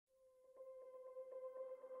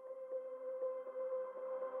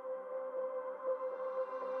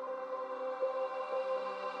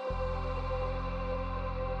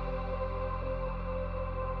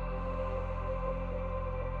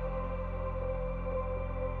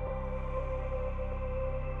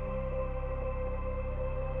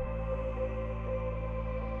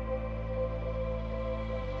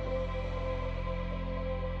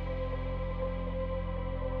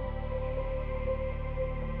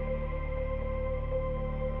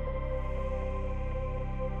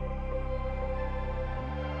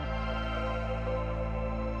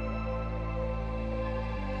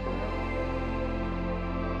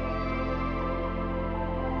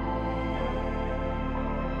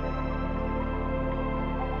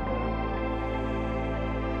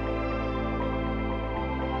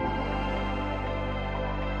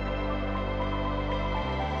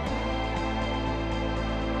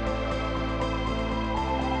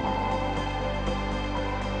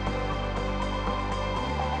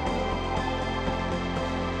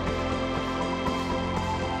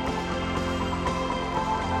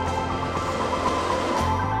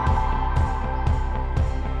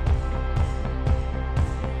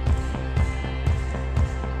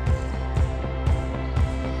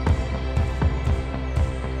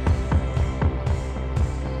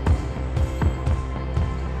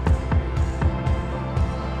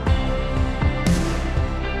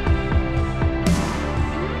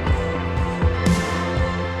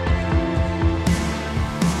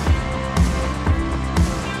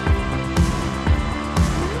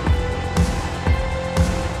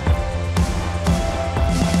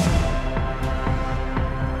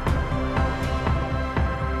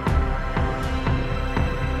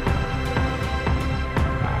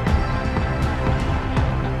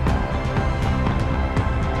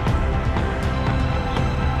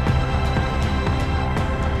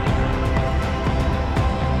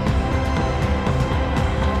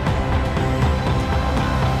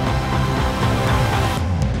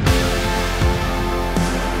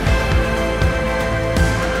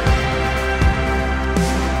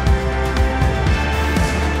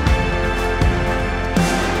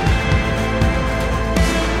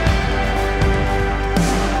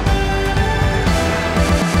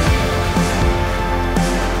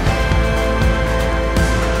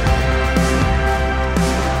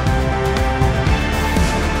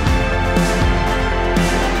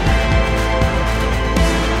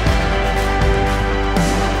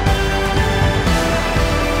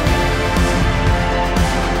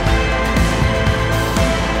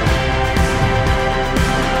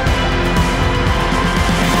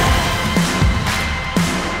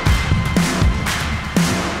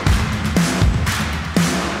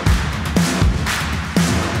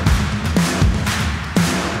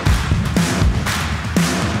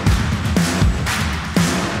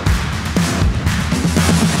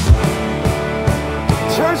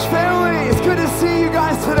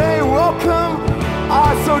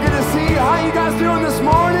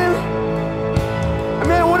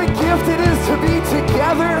gift it is to be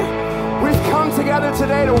together. We've come together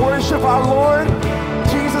today to worship our Lord,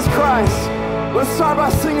 Jesus Christ. Let's start by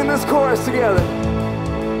singing this chorus together.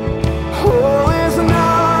 Oh, there's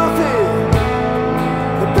nothing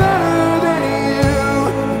better than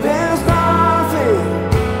you. There's nothing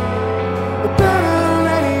better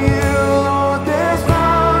than you, Lord. There's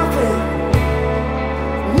nothing.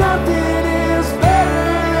 Nothing is better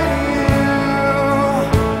than you.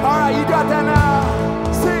 All right, you got that now.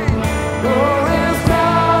 Sing. Oh, there's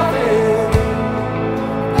nothing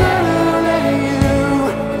better than you.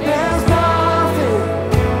 There's nothing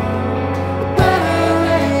better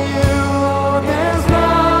than you, Lord. There's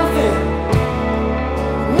nothing.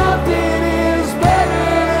 Nothing is better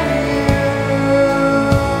than you.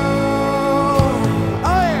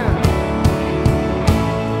 Oh, yeah.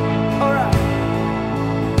 All right.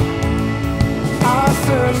 I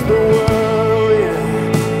searched the world, yeah,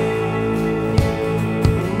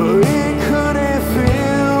 but it couldn't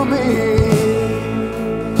fill me.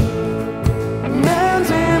 Man's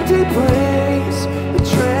empty praise, the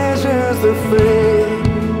treasures that fade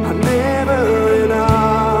are never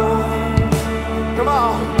enough. Come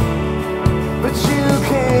on, but you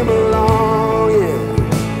came along, yeah.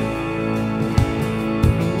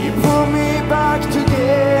 You put me back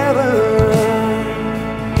together.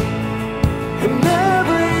 And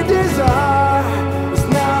every desire is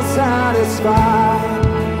now satisfied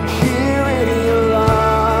here in your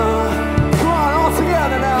love. Come on, all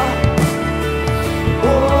together now.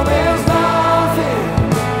 Oh, there's nothing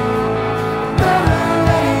better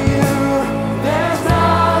than you. There's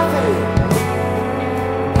nothing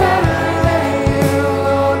better than you,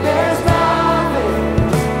 Lord. There's nothing.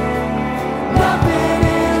 Nothing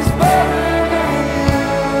is better than you.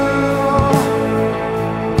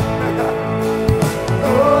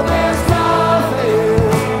 Oh, there's nothing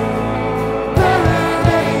better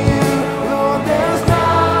than you, Lord. There's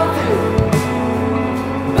nothing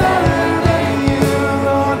better than you,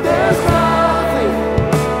 Lord. There's nothing.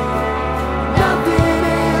 Nothing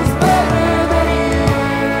is better than you.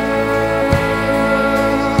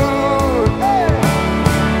 Hey.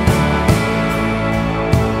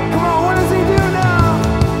 Come on, what does he do now?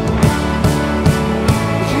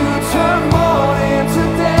 You turn mourning to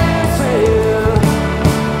dancing.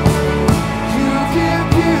 You give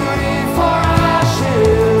beauty for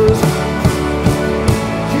ashes.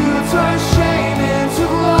 You turn shame into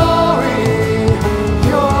glory.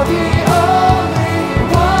 You're the only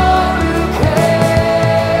one who cares.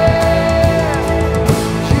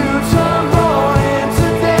 You turn mourning to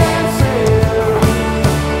dancing.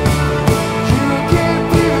 You give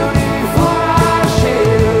beauty for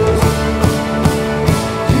ashes.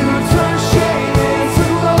 You turn shame into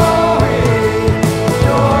glory.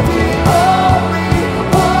 You're the only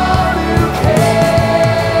one who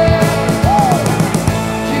cares.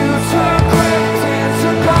 You turn graves into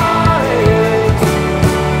gardens.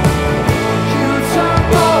 You turn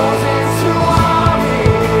bows into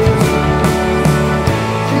armies.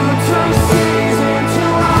 You turn seas into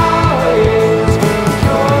highways.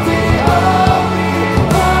 You're the only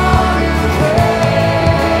one who cares.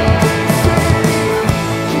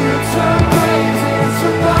 You turn graves into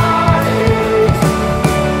gardens.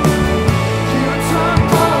 You turn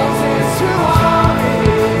bows into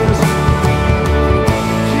armies.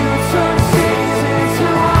 You turn seas into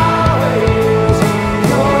highways.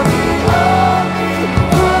 You're the only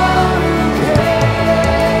one who cares.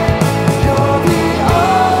 You're the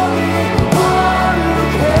only one who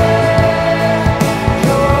cares.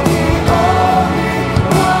 You're the only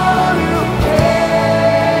one who cares.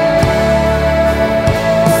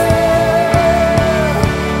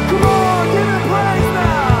 Come on, give him praise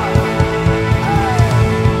now.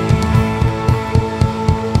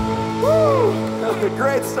 Woo!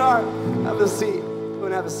 Great start. Have a seat. Go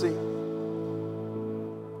and have a seat.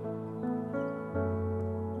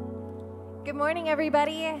 Good morning,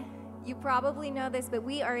 everybody. You probably know this, but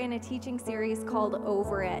we are in a teaching series called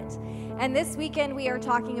Over It. And this weekend, we are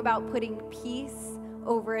talking about putting peace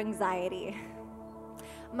over anxiety.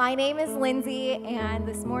 My name is Lindsay, and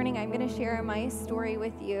this morning I'm going to share my story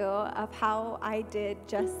with you of how I did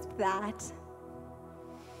just that.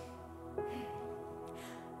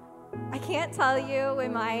 I can't tell you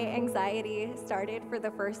when my anxiety started for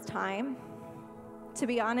the first time. To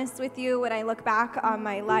be honest with you, when I look back on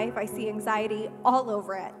my life, I see anxiety all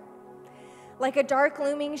over it. Like a dark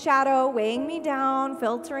looming shadow weighing me down,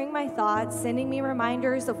 filtering my thoughts, sending me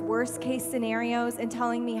reminders of worst case scenarios, and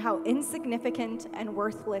telling me how insignificant and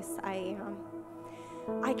worthless I am.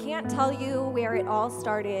 I can't tell you where it all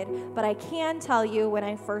started, but I can tell you when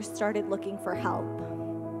I first started looking for help.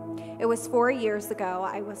 It was 4 years ago.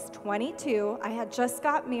 I was 22. I had just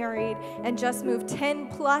got married and just moved 10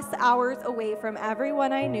 plus hours away from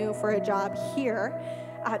everyone I knew for a job here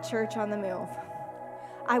at Church on the Move.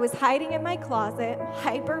 I was hiding in my closet,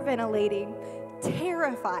 hyperventilating,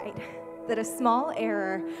 terrified that a small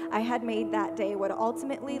error I had made that day would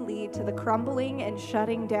ultimately lead to the crumbling and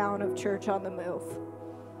shutting down of Church on the Move.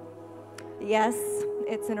 Yes,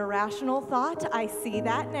 it's an irrational thought. I see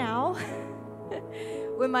that now.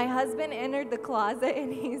 When my husband entered the closet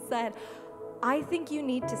and he said, "I think you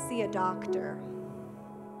need to see a doctor."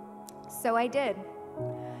 So I did.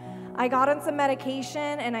 I got on some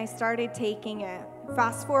medication and I started taking it.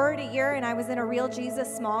 Fast forward a year and I was in a Real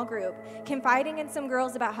Jesus small group, confiding in some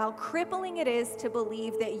girls about how crippling it is to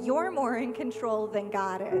believe that you're more in control than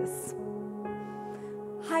God is.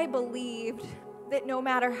 I believed that no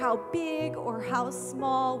matter how big or how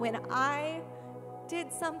small, when I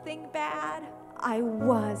did something bad, I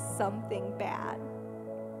was something bad.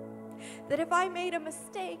 That if I made a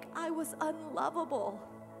mistake, I was unlovable.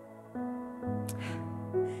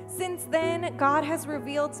 Since then, God has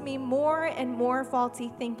revealed to me more and more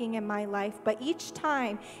faulty thinking in my life, but each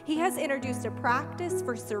time He has introduced a practice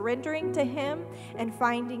for surrendering to Him and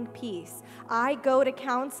finding peace. I go to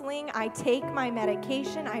counseling, I take my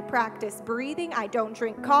medication, I practice breathing, I don't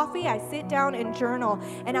drink coffee, I sit down and journal,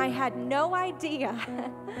 and I had no idea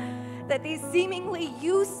that these seemingly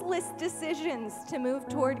useless decisions to move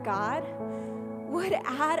toward God would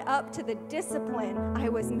add up to the discipline I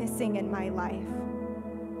was missing in my life.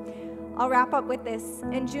 I'll wrap up with this.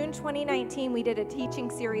 In June 2019, we did a teaching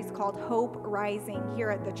series called Hope Rising here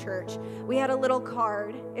at the church. We had a little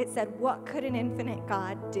card. It said, "What could an infinite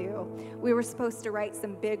God do?" We were supposed to write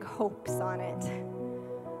some big hopes on it.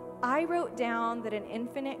 I wrote down that an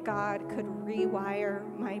infinite God could rewire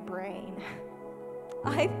my brain.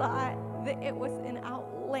 I thought that it was an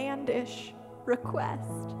outlandish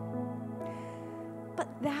request. But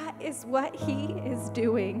that is what He is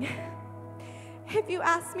doing. If you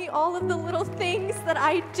ask me all of the little things that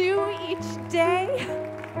I do each day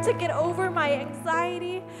to get over my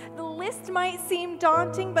anxiety, the list might seem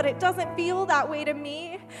daunting, but it doesn't feel that way to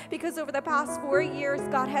me, because over the past 4 years,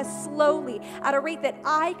 God has slowly, at a rate that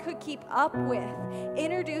I could keep up with,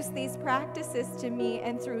 introduced these practices to me,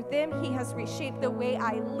 and through them, He has reshaped the way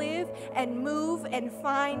I live and move and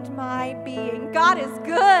find my being. God is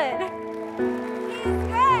good. He is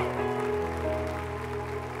good.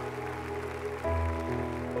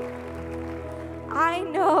 I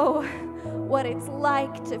know what it's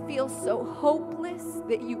like to feel so hopeless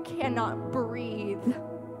that you cannot breathe.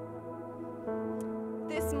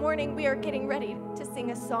 This morning we are getting ready to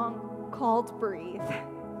sing a song called Breathe.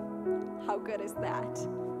 How good is that?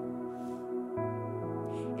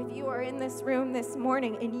 If you are in this room this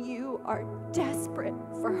morning and you are desperate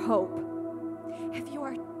for hope, if you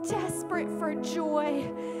are desperate for joy,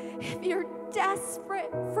 if you're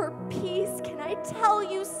desperate for peace, can I tell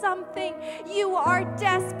you something? You are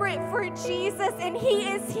desperate for Jesus, and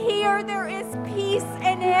He is here. There is peace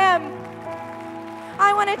in Him.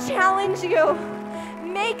 I want to challenge you.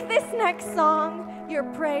 Make this next song your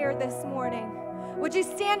prayer this morning. Would you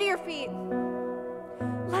stand to your feet?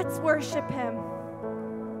 Let's worship Him.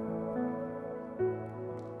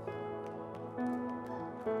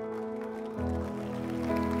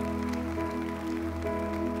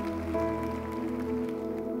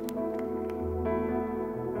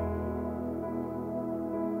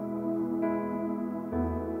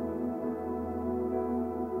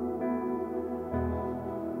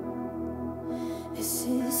 This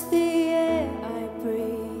is the air I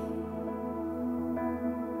breathe.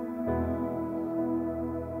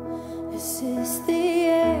 This is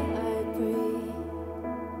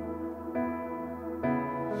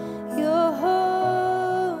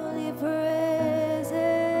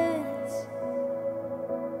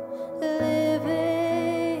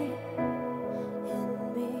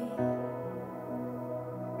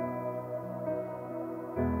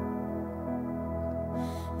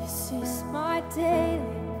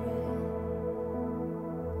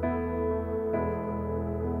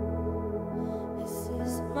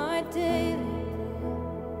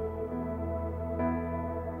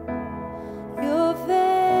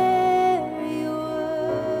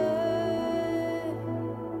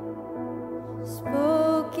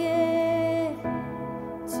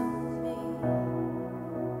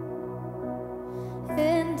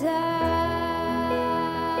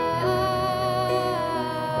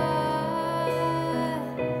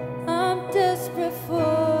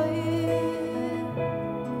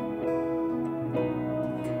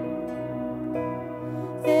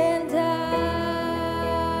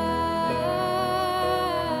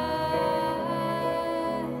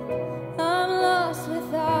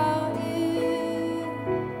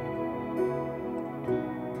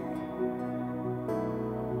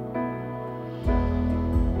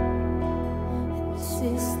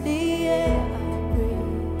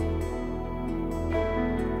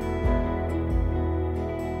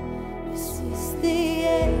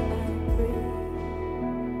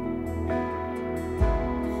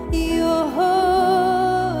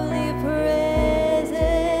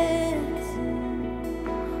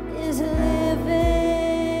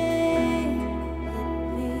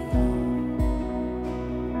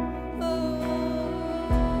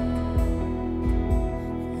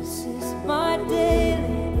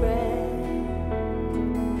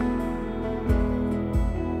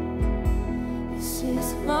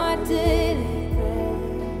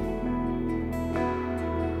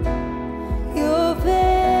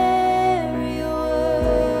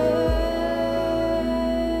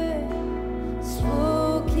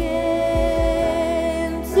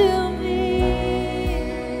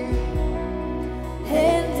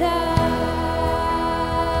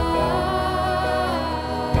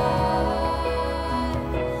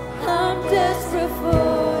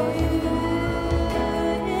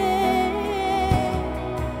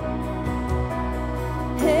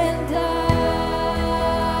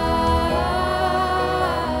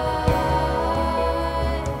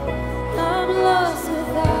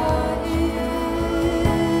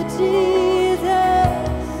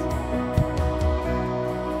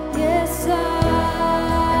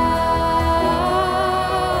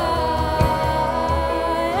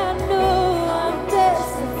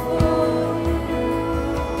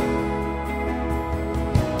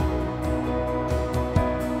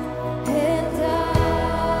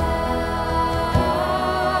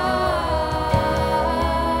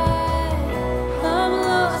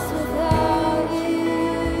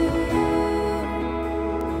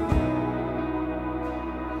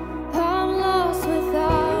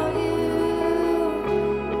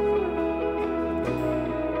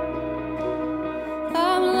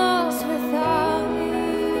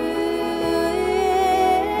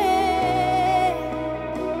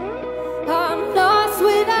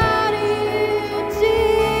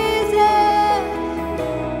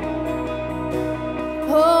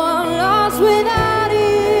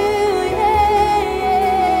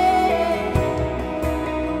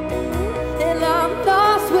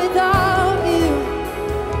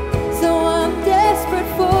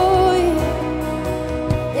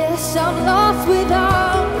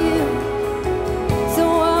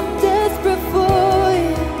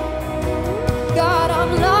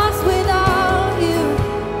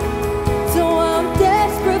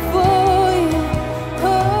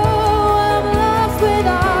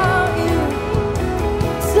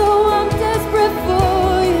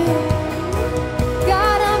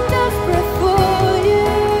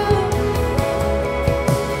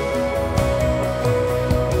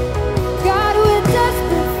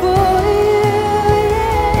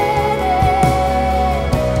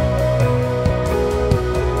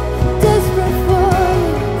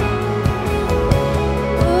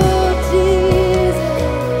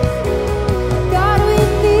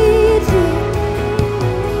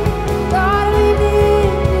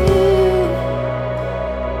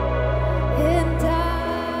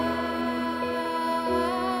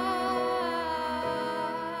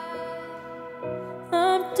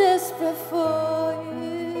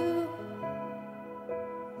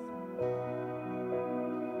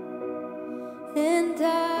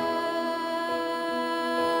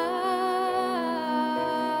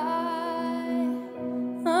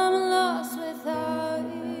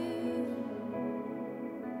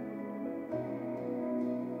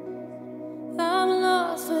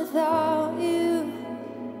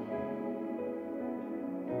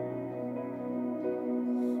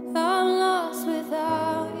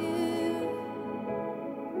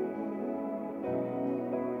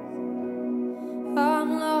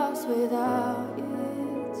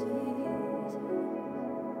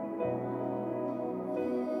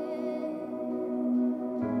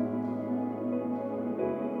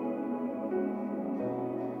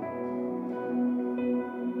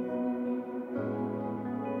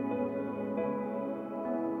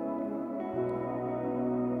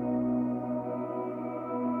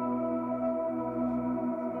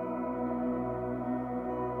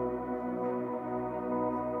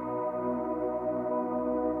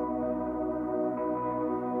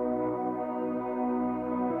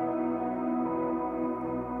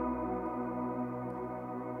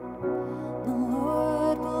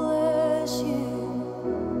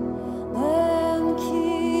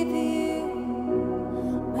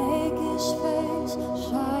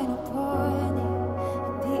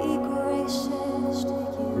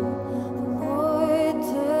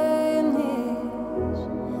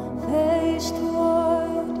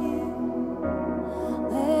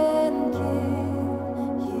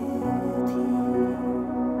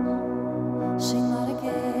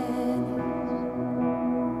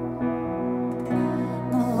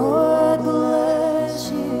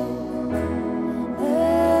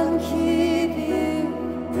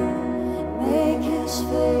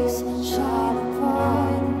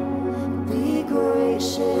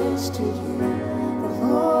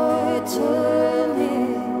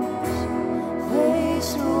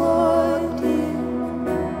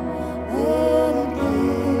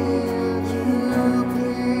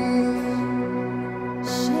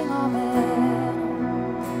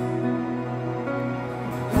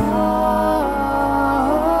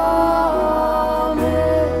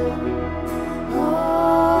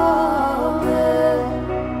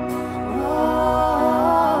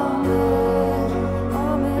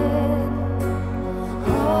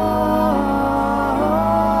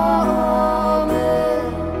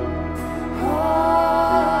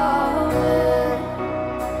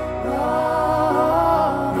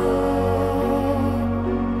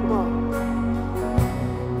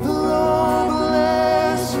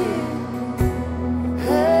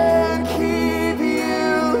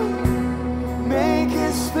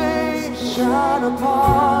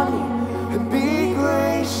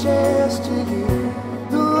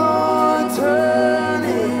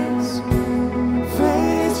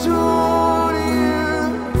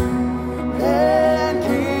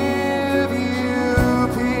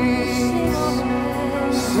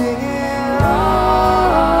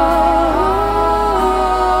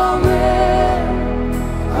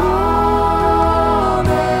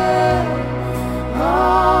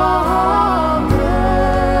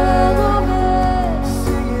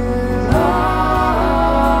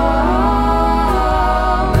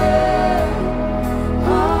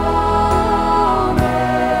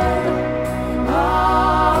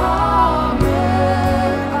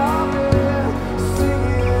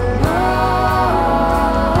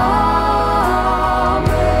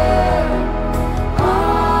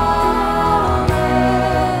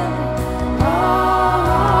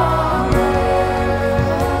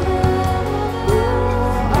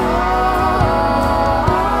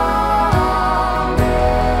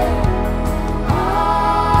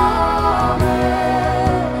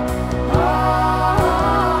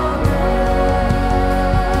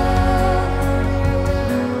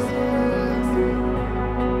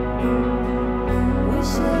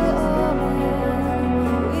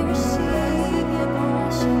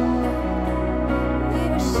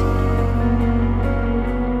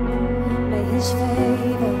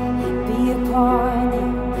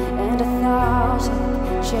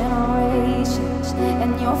generations,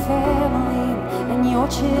 and your family, and your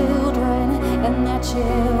children, and their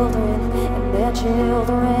children, and their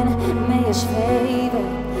children. May his favor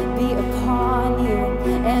be upon you,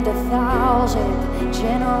 and 1,000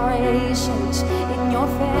 generations in your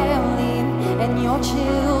family, and your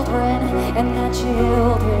children, and their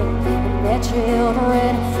children, and their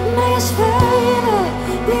children. May his favor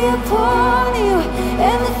be upon you,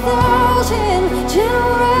 and 1,000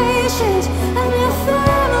 generations, and your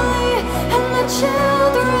family, and their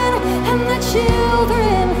children, and their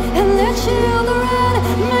children, and their children.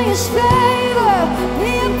 May his favor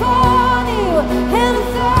be upon you, and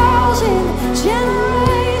 1,000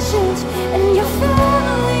 generations, and your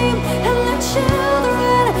family, and their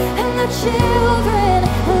children, and their children,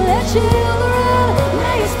 and their children.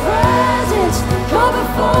 May his presence go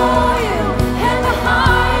before you, and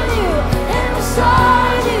behind you, and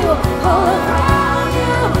beside you, all around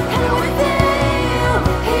you, and within you.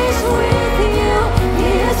 He's with you, he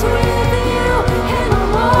is with you, in the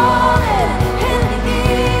morning, in the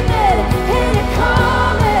evening, in your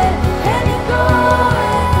coming, and your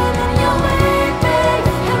going, and your weeping,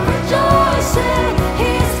 and rejoicing. He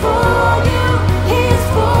is for you, he is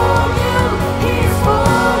for you, he is for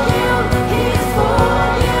you, he is for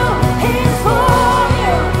you, he is for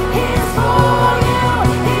you, he is for you,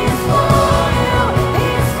 he is for you, he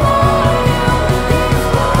is for you, he is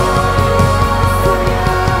for you.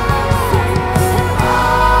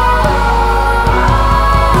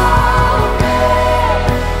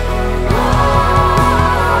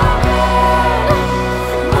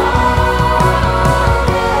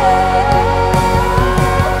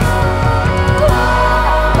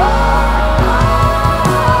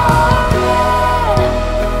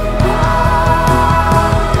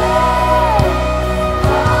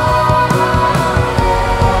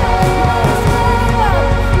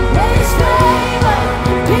 May his favor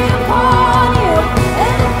be upon you,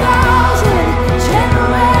 and 1,000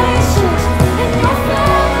 generations, and your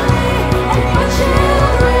family, and your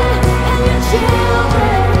children, and your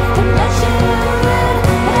children, and their children.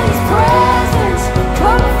 May his presence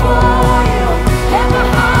come before you, and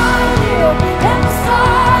behind you, and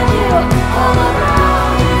beside you, all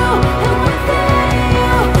around you, and within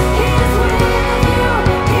you. He is with you,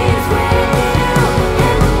 he is with you,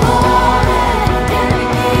 in the morning, in the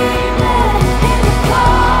evening, in your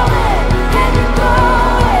coming, and your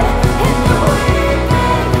going, in your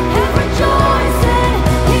weeping, and rejoicing.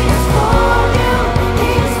 He is for you,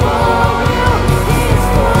 he is for you, he is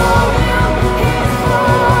for you, he is for you, he is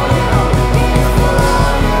for you, he is for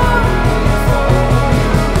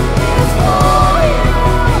you,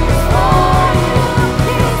 he is for you,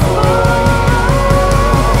 he is for you,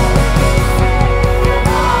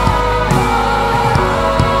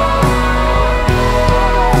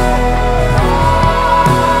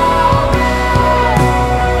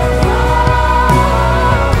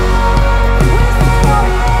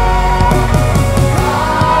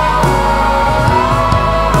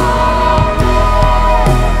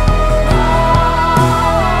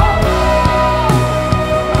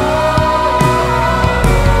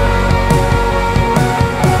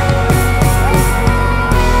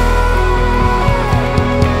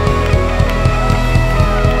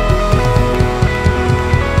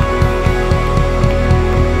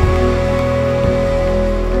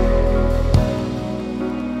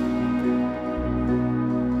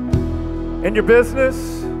 In your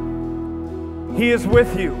business, he is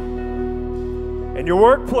with you. In your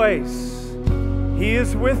workplace, he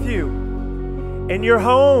is with you. In your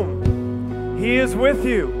home, he is with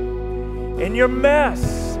you. In your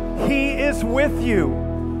mess, he is with you.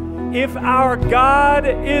 If our God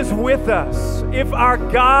is with us, if our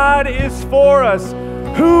God is for us,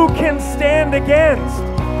 who can stand against?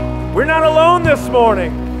 We're not alone this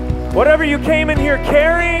morning. Whatever you came in here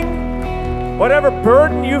carrying, whatever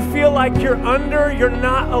burden you feel like you're under, you're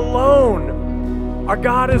not alone. Our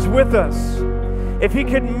God is with us. If he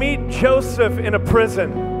could meet Joseph in a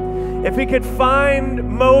prison, if he could find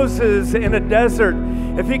Moses in a desert,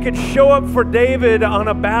 if he could show up for David on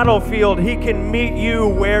a battlefield, he can meet you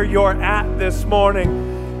where you're at this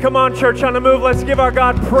morning. Come on, church on the move. Let's give our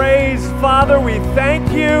God praise. Father, we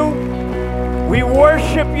thank you. We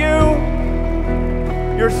worship you.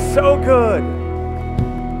 You're so good.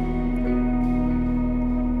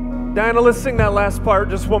 Diana, let's sing that last part,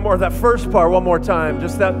 just one more, that first part one more time,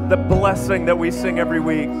 just the blessing that we sing every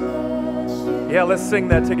week. Yeah, let's sing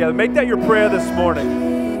that together. Make that your prayer this morning.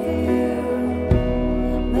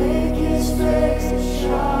 Make his face to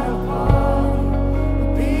shine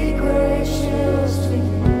upon you, be gracious to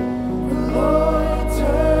you. The Lord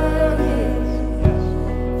turn his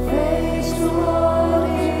face toward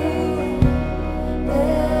you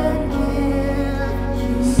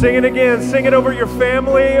Sing it again. Sing it over your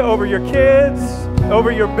family, over your kids, over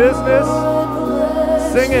your business.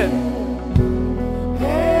 Sing it.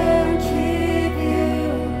 And keep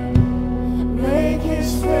you, make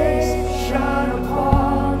his face shine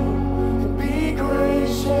upon you, and be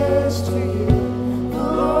gracious to you. The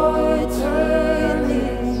Lord turn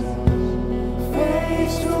his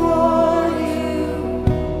face toward you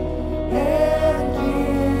and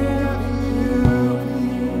give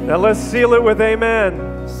you peace. Now let's seal it with amen.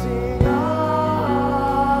 Sing amen,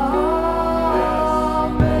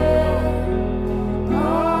 amen,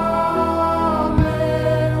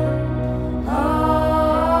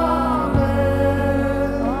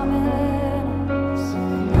 amen, sing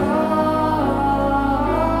amen.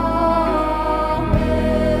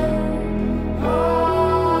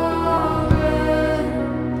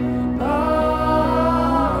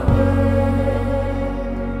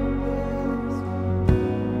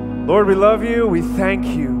 Lord, we love you. We thank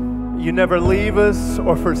you. You never leave us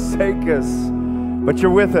or forsake us, but you're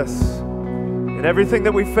with us. In everything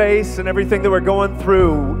that we face and everything that we're going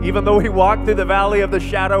through, even though we walk through the valley of the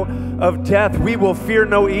shadow of death, we will fear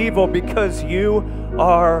no evil because you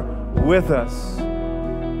are with us.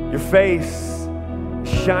 Your face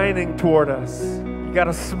shining toward us. You got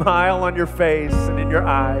a smile on your face and in your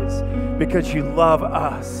eyes because you love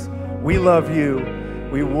us. We love you.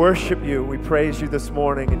 We worship you. We praise you this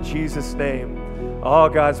morning in Jesus' name. All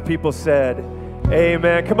God's people said,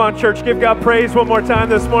 amen. Come on, church, give God praise one more time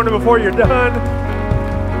this morning before you're done.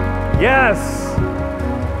 Yes.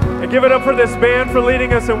 And give it up for this band for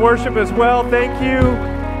leading us in worship as well. Thank you.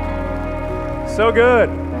 So good.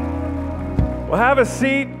 Well, have a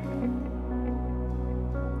seat.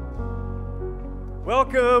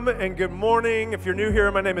 Welcome and good morning. If you're new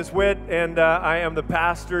here, my name is Whit, and I am the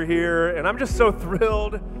pastor here. And I'm just so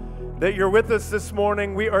thrilled that you're with us this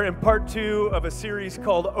morning. We are in part 2 of a series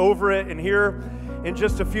called Over It. And here in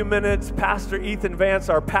just a few minutes, Pastor Ethan Vanse,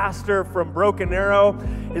 our pastor from Broken Arrow,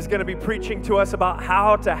 is going to be preaching to us about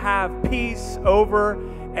how to have peace over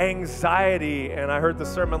anxiety. And I heard the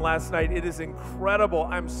sermon last night. It is incredible.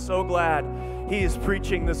 I'm so glad he is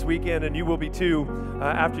preaching this weekend, and you will be too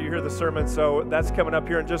after you hear the sermon. So that's coming up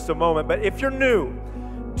here in just a moment. But if you're new,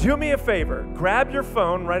 do me a favor. Grab your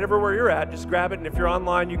phone right over where you're at. Just grab it. And if you're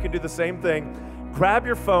online, you can do the same thing. Grab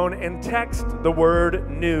your phone and text the word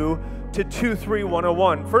new to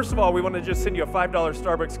 23101. First of all, we want to just send you a $5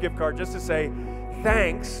 Starbucks gift card just to say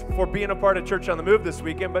thanks for being a part of Church on the Move this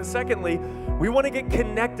weekend. But secondly, we want to get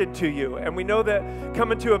connected to you. And we know that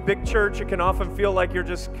coming to a big church, it can often feel like you're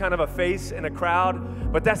just kind of a face in a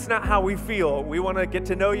crowd. But that's not how we feel. We want to get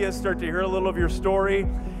to know you, start to hear a little of your story,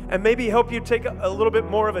 and maybe help you take a little bit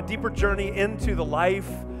more of a deeper journey into the life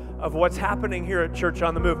of what's happening here at Church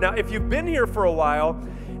on the Move. Now, if you've been here for a while,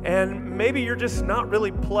 and maybe you're just not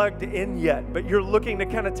really plugged in yet, but you're looking to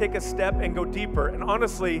kind of take a step and go deeper. And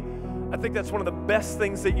honestly, I think that's one of the best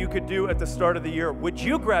things that you could do at the start of the year. Would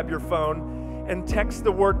you grab your phone and text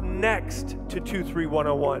the word NEXT to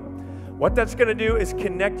 23101? What that's going to do is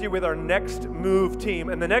connect you with our Next Move team.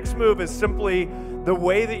 And the Next Move is simply the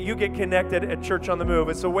way that you get connected at Church on the Move.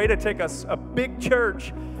 It's a way to take a big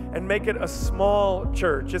church and make it a small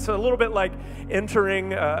church. It's a little bit like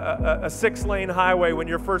entering a 6-lane highway when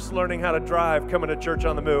you're first learning how to drive coming to Church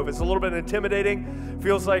on the Move. It's a little bit intimidating.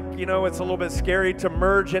 Feels like, it's a little bit scary to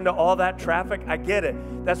merge into all that traffic. I get it.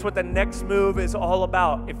 That's what the Next Move is all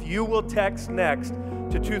about. If you will text NEXT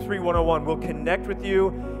to 23101, we'll connect with you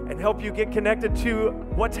and help you get connected to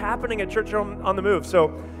what's happening at Church on the Move. So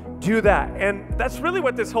do that. And that's really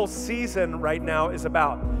what this whole season right now is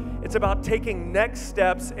about. It's about taking next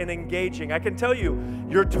steps and engaging. I can tell you,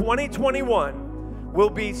 your 2021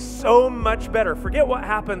 will be so much better. Forget what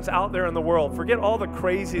happens out there in the world. Forget all the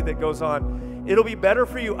crazy that goes on. It'll be better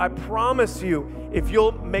for you, I promise you, if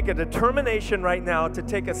you'll make a determination right now to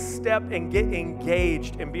take a step and get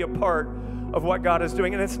engaged and be a part of what God is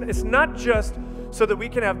doing. And it's not just so that we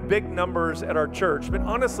can have big numbers at our church, but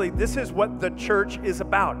honestly, this is what the church is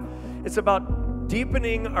about. It's about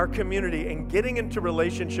deepening our community and getting into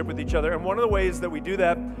relationship with each other. And one of the ways that we do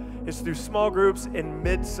that is through small groups and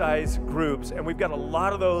mid-sized groups. And we've got a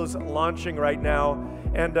lot of those launching right now.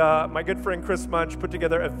 And my good friend Chris Munch put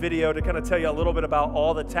together a video to kind of tell you a little bit about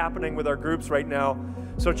all that's happening with our groups right now.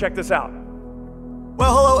 So check this out.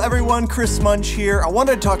 Well, hello everyone, Chris Munch here. I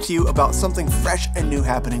wanted to talk to you about something fresh and new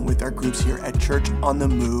happening with our groups here at Church on the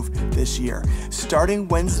Move this year. Starting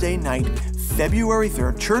Wednesday night, February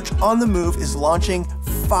 3rd, Church on the Move is launching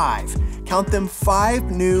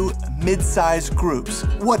 5 new mid-sized groups.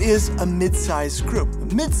 What is a mid-sized group?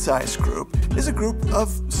 A mid-sized group is a group of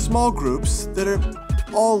small groups that are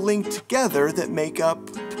all linked together that make up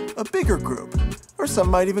a bigger group, or some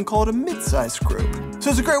might even call it a mid-sized group.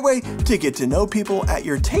 So it's a great way to get to know people at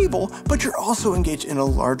your table, but you're also engaged in a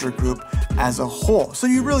larger group as a whole. So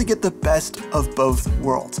you really get the best of both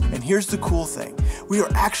worlds. And here's the cool thing. We are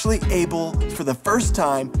actually able, for the first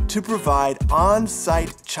time, to provide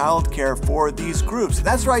on-site childcare for these groups.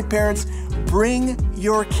 That's right, parents. Bring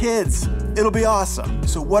your kids. It'll be awesome.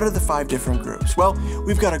 So what are the 5 different groups? Well,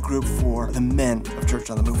 we've got a group for the men of Church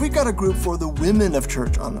on the Move. We've got a group for the women of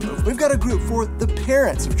Church on the Move. We've got a group for the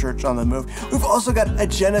parents of Church on the Move. We've also got a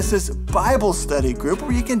Genesis Bible study group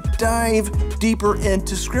where you can dive deeper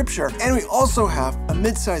into Scripture. And we also have a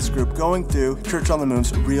mid-sized group going through Church on the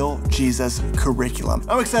Move's Real Jesus curriculum.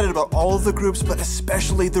 I'm excited about all of the groups, but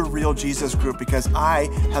especially the Real Jesus group because I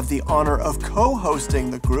have the honor of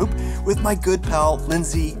co-hosting the group with my good pal,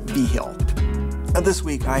 Lindsay Vigil. Now, this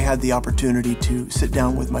week, I had the opportunity to sit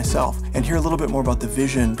down with myself and hear a little bit more about the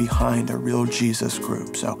vision behind a Real Jesus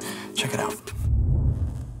group. So check it out.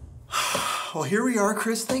 Well, here we are,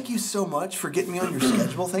 Chris. Thank you so much for getting me on your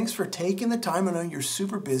schedule. Thanks for taking the time. I know you're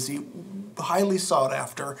super busy, highly sought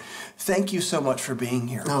after. Thank you so much for being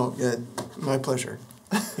here. Oh, my pleasure.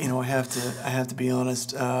 You know, I have to be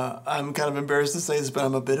honest. I'm kind of embarrassed to say this, but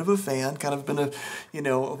I'm a bit of a fan. Kind of been I've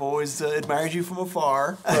always admired you from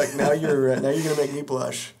afar. Like now you're gonna make me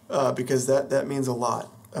blush because that means a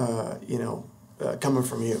lot. Coming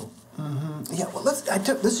from you. Mm-hmm. Yeah. Well, let's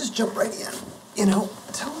just jump right in.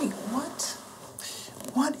 Tell me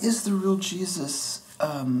what is the Real Jesus?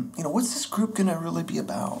 What's this group gonna really be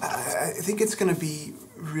about? I think it's gonna be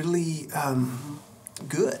really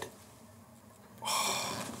good.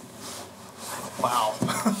 Wow.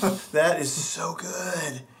 That is so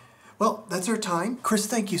good. Well, that's our time. Chris,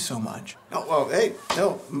 thank you so much. Oh, well, hey,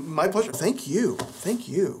 no, my pleasure. Thank you.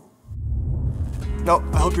 No,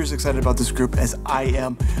 I hope you're as excited about this group as I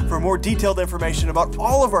am. For more detailed information about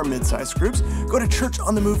all of our mid-size groups, go to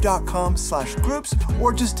churchonthemove.com/groups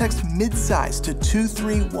or just text midsize to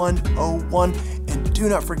 23101 and do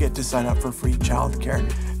not forget to sign up for free childcare.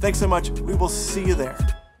 Thanks so much. We will see you there.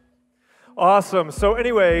 Awesome. So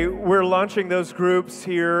anyway, we're launching those groups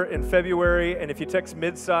here in February, and if you text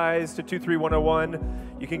midsize to 23101,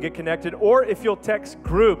 you can get connected. Or if you'll text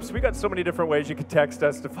groups, we got so many different ways you can text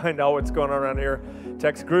us to find out what's going on around here.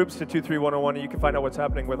 Text groups to 23101, and you can find out what's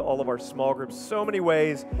happening with all of our small groups. So many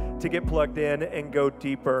ways to get plugged in and go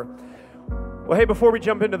deeper. Well, hey, before we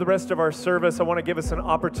jump into the rest of our service, I want to give us an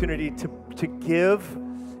opportunity to give.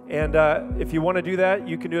 And if you want to do that,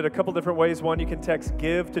 you can do it a couple different ways. One, you can text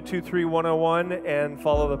GIVE to 23101 and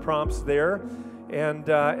follow the prompts there. And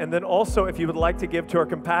then also, if you would like to give to our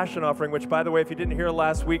compassion offering, which, by the way, if you didn't hear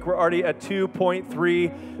last week, we're already at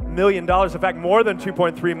 $2.3 million. In fact, more than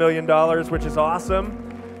 $2.3 million, which is awesome,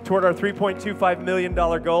 toward our $3.25 million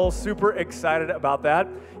goal. Super excited about that.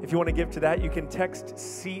 If you want to give to that, you can text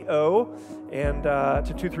CO and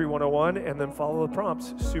to 23101 and then follow the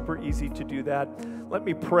prompts. Super easy to do that. Let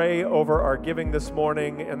me pray over our giving this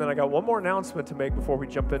morning, and then I got one more announcement to make before we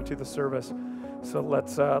jump into the service. So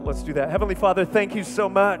let's do that. Heavenly Father, thank you so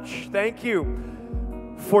much. Thank you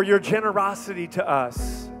for your generosity to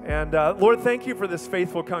us. And Lord, thank you for this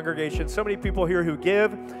faithful congregation. So many people here who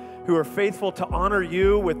give, who are faithful to honor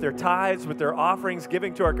you with their tithes, with their offerings,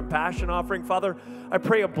 giving to our compassion offering. Father, I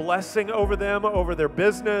pray a blessing over them, over their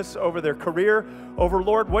business, over their career, over,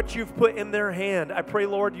 Lord, what you've put in their hand. I pray,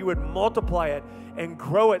 Lord, you would multiply it and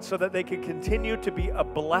grow it so that they can continue to be a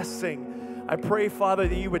blessing. I pray, Father,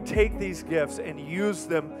 that you would take these gifts and use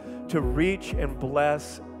them to reach and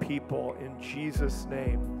bless people. In Jesus'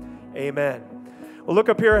 name, amen. Well, look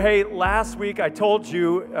up here. Hey, last week I told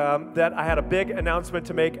you that I had a big announcement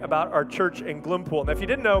to make about our church in Glenpool. Now, if you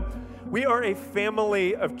didn't know, we are a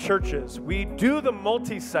family of churches. We do the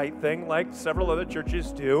multi-site thing like several other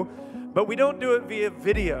churches do, but we don't do it via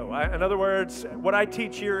video. In other words, what I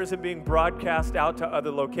teach here isn't being broadcast out to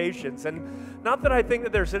other locations. And not that I think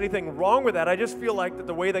that there's anything wrong with that. I just feel like that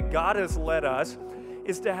the way that God has led us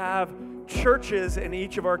is to have churches in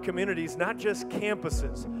each of our communities, not just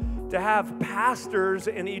campuses. To have pastors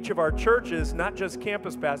in each of our churches, not just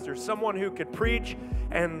campus pastors, someone who could preach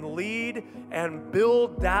and lead and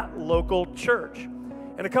build that local church.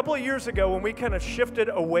 And a couple of years ago, when we kind of shifted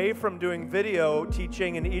away from doing video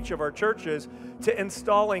teaching in each of our churches to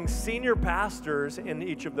installing senior pastors in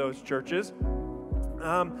each of those churches,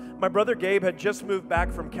 my brother Gabe had just moved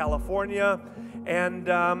back from California, and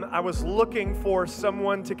I was looking for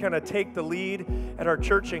someone to kind of take the lead at our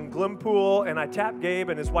church in Glenpool, and I tapped Gabe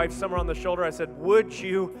and his wife Summer on the shoulder. I said, would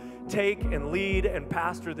you take and lead and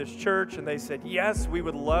pastor this church? And they said, yes, we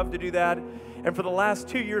would love to do that. And for the last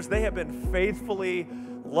 2 years, they have been faithfully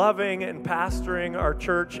loving and pastoring our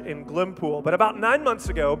church in Glenpool. But about 9 months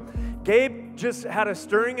ago, Gabe just had a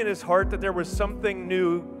stirring in his heart that there was something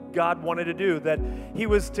new God wanted to do, that he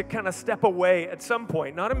was to kind of step away at some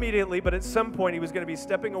point, not immediately, but at some point he was going to be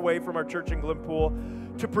stepping away from our church in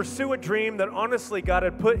Glenpool to pursue a dream that honestly God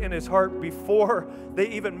had put in his heart before they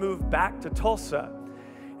even moved back to Tulsa.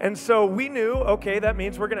 And so we knew, okay, that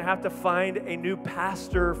means we're going to have to find a new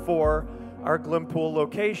pastor for our Glenpool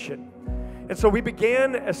location. And so we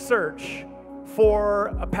began a search for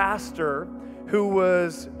a pastor who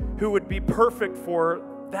would be perfect for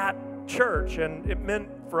that church. And it meant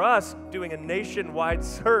for us doing a nationwide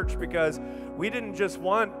search because we didn't just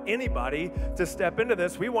want anybody to step into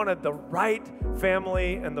this. We wanted the right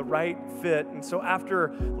family and the right fit. And so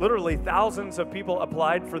after literally thousands of people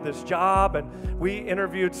applied for this job, and we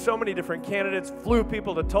interviewed so many different candidates, flew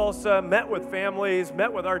people to Tulsa, met with families,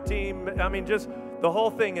 met with our team. I mean, just the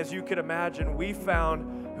whole thing, as you could imagine, we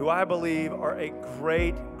found who I believe are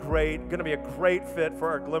going to be a great fit for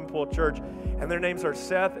our Glenpool church. And their names are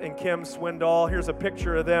Seth and Kim Swindoll. Here's a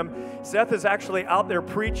picture of them. Seth is actually out there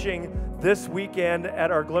preaching this weekend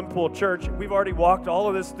at our Glenpool church. We've already walked all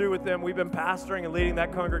of this through with them. We've been pastoring and leading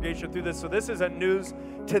that congregation through this. So this isn't news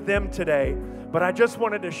to them today. But I just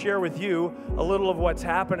wanted to share with you a little of what's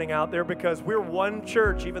happening out there because we're one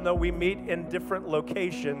church, even though we meet in different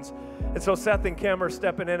locations. And so Seth and Kim are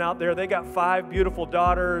stepping in out there. They got 5 beautiful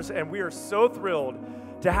daughters, and we are so thrilled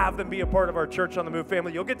to have them be a part of our Church on the Move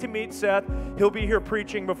family. You'll get to meet Seth. He'll be here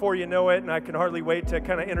preaching before you know it, and I can hardly wait to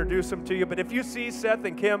kind of introduce him to you. But if you see Seth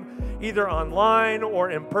and Kim either online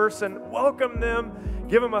or in person, welcome them,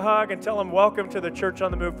 give them a hug, and tell them welcome to the Church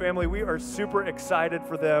on the Move family. We are super excited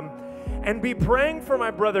for them. And be praying for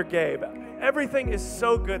my brother Gabe. Everything is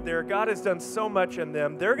so good there. God has done so much in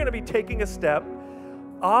them. They're going to be taking a step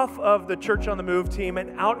off of the Church on the Move team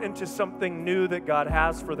and out into something new that God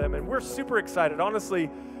has for them. And we're super excited.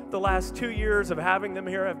 Honestly, the last 2 years of having them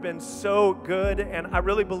here have been so good. And I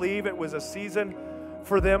really believe it was a season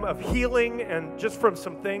for them of healing and just from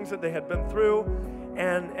some things that they had been through.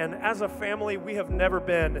 And as a family, we have never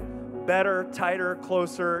been better, tighter,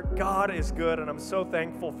 closer. God is good, and I'm so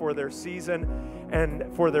thankful for their season and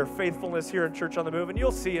for their faithfulness here in Church on the Move. And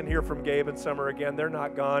you'll see and hear from Gabe and Summer again. They're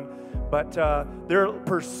not gone, but they're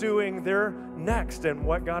pursuing their next and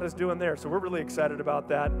what God is doing there. So we're really excited about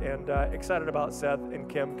that and excited about Seth and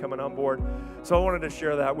Kim coming on board. So I wanted to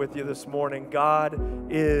share that with you this morning. God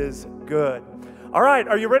is good. All right,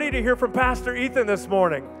 are you ready to hear from Pastor Ethan this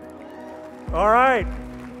morning? All right.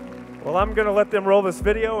 Well, I'm going to let them roll this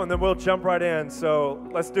video, and then we'll jump right in. So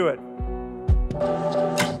let's do it.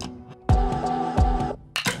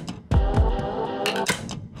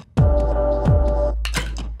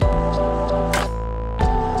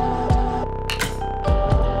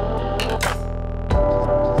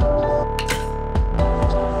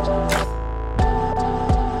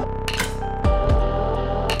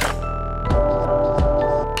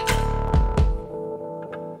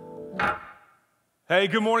 Hey,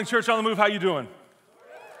 good morning, Church on the Move. How you doing?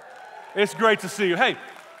 It's great to see you. Hey,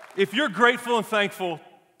 if you're grateful and thankful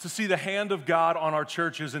to see the hand of God on our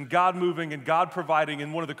churches and God moving and God providing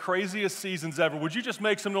in one of the craziest seasons ever, would you just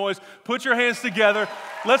make some noise? Put your hands together.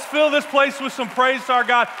 Let's fill this place with some praise to our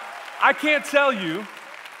God. I can't tell you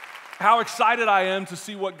how excited I am to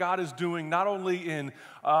see what God is doing, not only in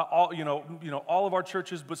all of our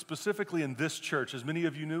churches, but specifically in this church. As many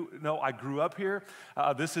of you know, I grew up here.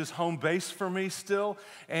 This is home base for me still,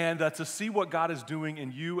 and to see what God is doing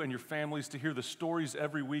in you and your families, to hear the stories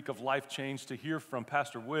every week of life change, to hear from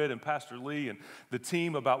Pastor Witt and Pastor Lee and the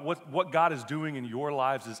team about what God is doing in your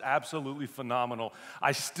lives is absolutely phenomenal.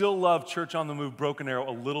 I still love Church on the Move Broken Arrow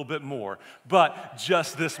a little bit more, but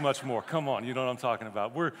just this much more. Come on, you know what I'm talking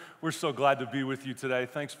about. We're so glad to be with you today.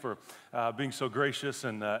 Thanks for being so gracious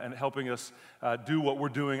and helping us do what we're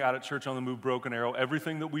doing out at Church on the Move Broken Arrow.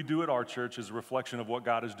 Everything that we do at our church is a reflection of what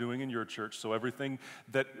God is doing in your church. So everything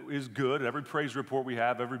that is good, every praise report we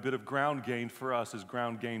have, every bit of ground gained for us is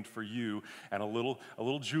ground gained for you, and a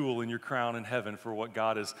little jewel in your crown in heaven for what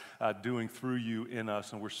God is doing through you in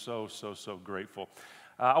us, and we're so grateful.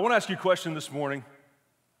 I want to ask you a question this morning.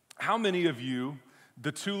 How many of you,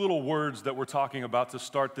 the 2 little words that we're talking about to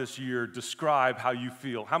start this year, describe how you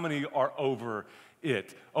feel? How many are over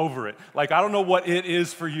it? Over it. Like, I don't know what it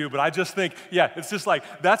is for you, but I just think, yeah, it's just like,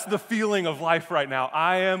 that's the feeling of life right now.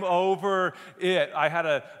 I am over it. I had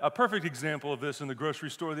a perfect example of this in the grocery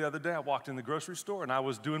store the other day. I walked in the grocery store and I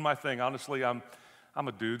was doing my thing. Honestly, I'm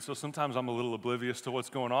a dude, so sometimes I'm a little oblivious to what's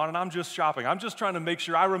going on, and I'm just shopping. I'm just trying to make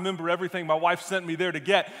sure I remember everything my wife sent me there to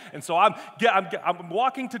get. And so I'm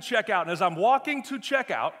walking to checkout, and as I'm walking to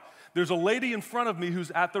checkout, there's a lady in front of me who's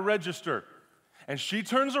at the register. And she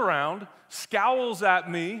turns around, scowls at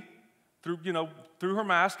me through her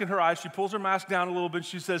mask in her eyes. She pulls her mask down a little bit.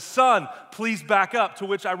 She says, "Son, please back up," to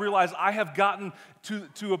which I realize I have gotten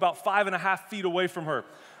to about 5.5 feet away from her.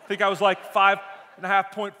 I think I was like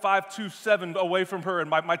 5.527 away from her, and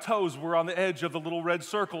my toes were on the edge of the little red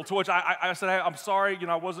circle, to which I said, "Hey, I'm sorry,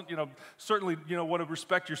 I wasn't, certainly, want to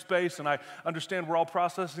respect your space, and I understand we're all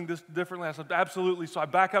processing this differently." I said, "Absolutely." So I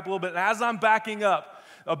back up a little bit, and as I'm backing up,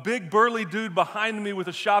 a big burly dude behind me with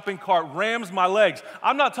a shopping cart rams my legs.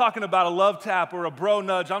 I'm not talking about a love tap or a bro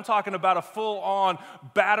nudge. I'm talking about a full-on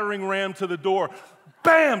battering ram to the door.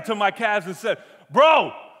 Bam, to my calves, and said,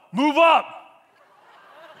 "Bro, move up."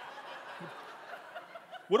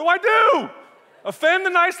 What do I do? Offend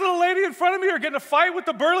the nice little lady in front of me or get in a fight with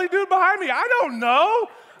the burly dude behind me? I don't know.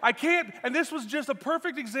 I can't, and this was just a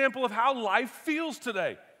perfect example of how life feels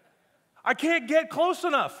today. I can't get close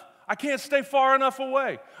enough. I can't stay far enough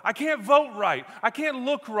away. I can't vote right. I can't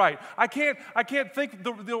look right. I can't think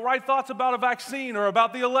the right thoughts about a vaccine or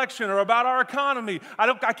about the election or about our economy.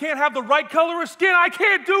 I can't have the right color of skin. I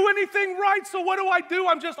can't do anything right. So what do?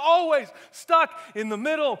 I'm just always stuck in the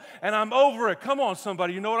middle, and I'm over it. Come on,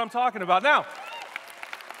 somebody. You know what I'm talking about. Now,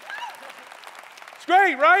 it's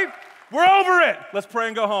great, right? We're over it. Let's pray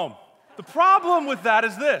and go home. The problem with that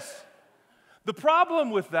is this. The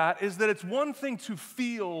problem with that is that it's one thing to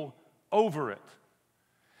feel over it.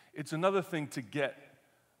 It's another thing to get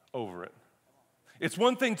over it. It's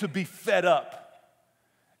one thing to be fed up.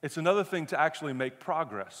 It's another thing to actually make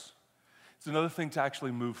progress. It's another thing to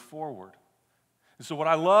actually move forward. And so what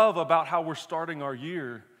I love about how we're starting our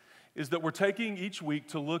year is that we're taking each week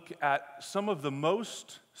to look at some of the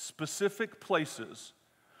most specific places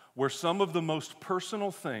where some of the most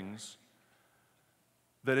personal things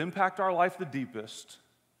that impact our life the deepest,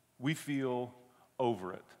 we feel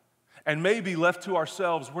over it. And maybe left to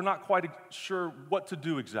ourselves, we're not quite sure what to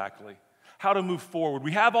do exactly, how to move forward.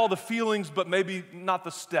 We have all the feelings, but maybe not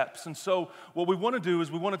the steps. And so what we want to do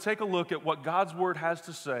is we want to take a look at what God's Word has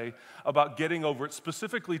to say about getting over it,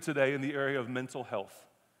 specifically today in the area of mental health.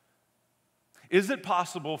 Is it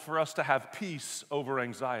possible for us to have peace over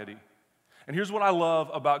anxiety? And here's what I love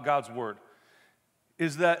about God's Word,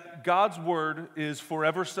 is that God's Word is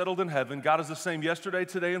forever settled in heaven. God is the same yesterday,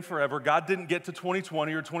 today, and forever. God didn't get to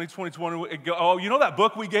 2020 or 2020 and go, "Oh, you know that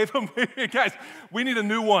book we gave him? Guys, we need a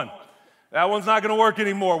new one. That one's not going to work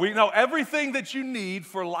anymore." We know everything that you need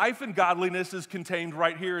for life and godliness is contained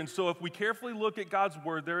right here. And so if we carefully look at God's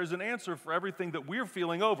Word, there is an answer for everything that we're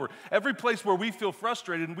feeling over. Every place where we feel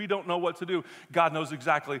frustrated and we don't know what to do, God knows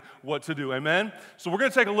exactly what to do. Amen? So we're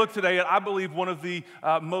going to take a look today at, I believe, one of the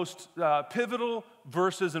most pivotal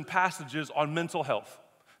verses and passages on mental health,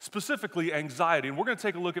 specifically anxiety. And we're going to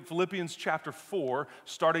take a look at Philippians chapter 4,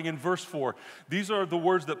 starting in verse 4. These are the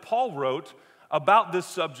words that Paul wrote about this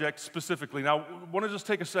subject specifically. Now, I want to just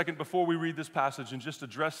take a second before we read this passage and just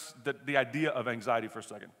address the idea of anxiety for a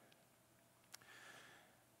second.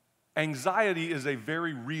 Anxiety is a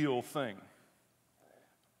very real thing.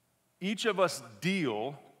 Each of us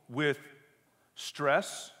deal with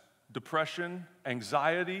stress, depression,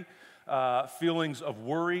 anxiety, feelings of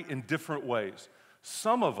worry in different ways.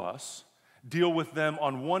 Some of us deal with them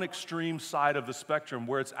on one extreme side of the spectrum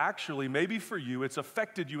where it's actually, maybe for you, it's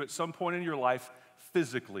affected you at some point in your life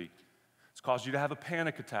physically. It's caused you to have a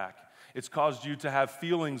panic attack. It's caused you to have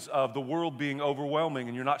feelings of the world being overwhelming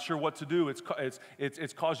and you're not sure what to do. It's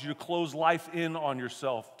caused you to close life in on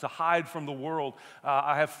yourself, to hide from the world.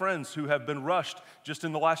 I have friends who have been rushed just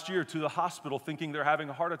in the last year to the hospital thinking they're having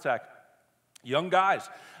a heart attack. Young guys,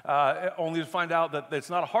 only to find out that it's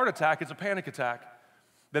not a heart attack, it's a panic attack.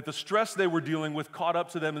 That the stress they were dealing with caught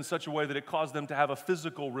up to them in such a way that it caused them to have a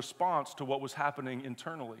physical response to what was happening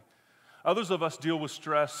internally. Others of us deal with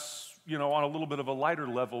stress, on a little bit of a lighter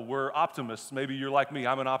level. We're optimists. Maybe you're like me,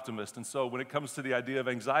 I'm an optimist. And so when it comes to the idea of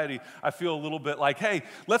anxiety, I feel a little bit like, hey,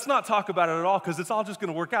 let's not talk about it at all because it's all just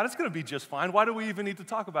going to work out. It's going to be just fine. Why do we even need to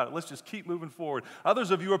talk about it? Let's just keep moving forward. Others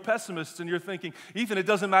of you are pessimists and you're thinking, Ethan, it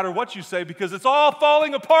doesn't matter what you say because it's all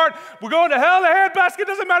falling apart. We're going to hell, the handbasket.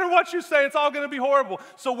 Doesn't matter what you say. It's all going to be horrible.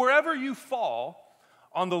 So wherever you fall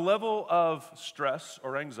on the level of stress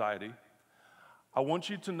or anxiety, I want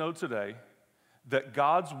you to know today that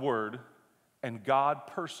God's Word and God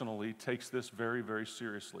personally takes this very, very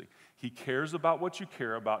seriously. He cares about what you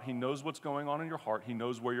care about. He knows what's going on in your heart. He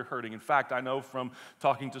knows where you're hurting. In fact, I know from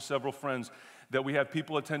talking to several friends that we have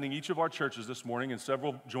people attending each of our churches this morning and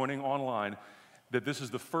several joining online that this is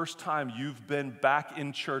the first time you've been back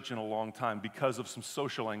in church in a long time because of some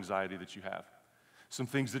social anxiety that you have. some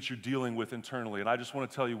things that you're dealing with internally. And I just want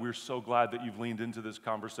to tell you, we're so glad that you've leaned into this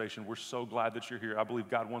conversation. We're so glad that you're here. I believe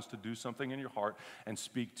God wants to do something in your heart and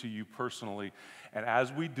speak to you personally. And as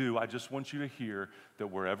we do, I just want you to hear that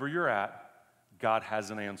wherever you're at, God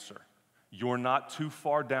has an answer. You're not too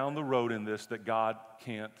far down the road in this that God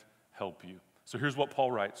can't help you. So here's what Paul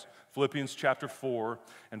writes. Philippians chapter 4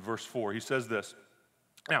 and verse 4. He says this.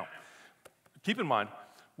 Now, keep in mind,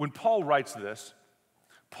 when Paul writes this,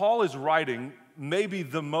 Paul is writing maybe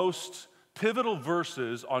the most pivotal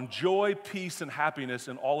verses on joy, peace, and happiness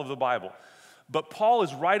in all of the Bible. But Paul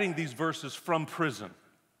is writing these verses from prison,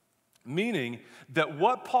 meaning that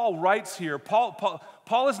what Paul writes here,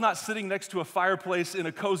 Paul is not sitting next to a fireplace in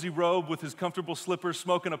a cozy robe with his comfortable slippers,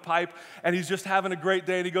 smoking a pipe, and he's just having a great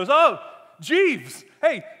day, and he goes, "Oh, Jeeves,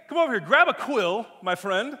 hey, come over here, grab a quill, my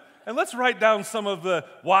friend, and let's write down some of the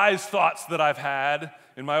wise thoughts that I've had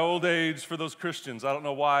in my old age for those Christians." I don't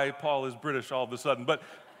know why Paul is British all of a sudden, but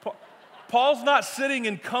Paul's not sitting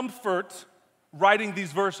in comfort writing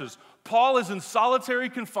these verses. Paul is in solitary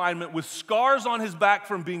confinement with scars on his back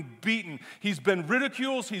from being beaten. He's been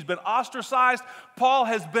ridiculed. He's been ostracized. Paul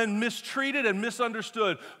has been mistreated and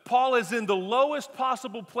misunderstood. Paul is in the lowest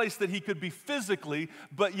possible place that he could be physically,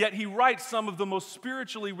 but yet he writes some of the most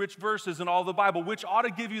spiritually rich verses in all the Bible, which ought to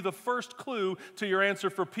give you the first clue to your answer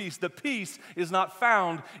for peace. That peace is not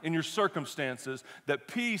found in your circumstances, that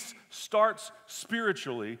peace starts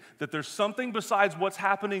spiritually, that there's something besides what's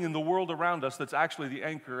happening in the world around us that's actually the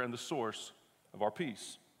anchor and the source of our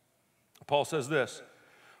peace. Paul says this,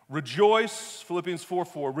 rejoice, Philippians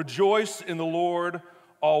 4:4, rejoice in the Lord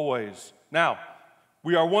always. Now,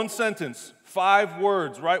 we are one sentence, 5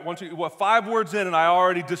 words, right? 5 words in, and I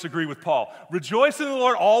already disagree with Paul. Rejoice in the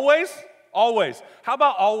Lord always? Always. How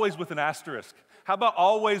about always with an asterisk? How about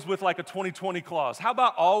always with like a 2020 clause? How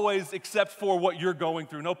about always except for what you're going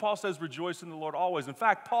through? No, Paul says rejoice in the Lord always. In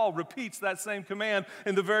fact, Paul repeats that same command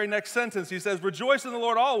in the very next sentence. He says, rejoice in the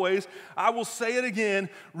Lord always. I will say it again,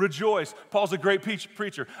 rejoice. Paul's a great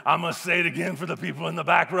preacher. I must say it again for the people in the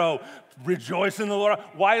back row. Rejoice in the Lord.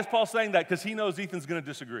 Why is Paul saying that? Because he knows Ethan's going to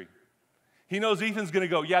disagree. He knows Ethan's going to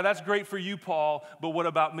go, yeah, that's great for you, Paul, but what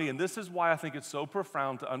about me? And this is why I think it's so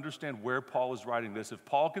profound to understand where Paul is writing this. If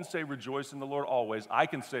Paul can say rejoice in the Lord always, I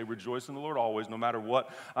can say rejoice in the Lord always, no matter what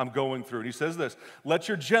I'm going through. And he says this, let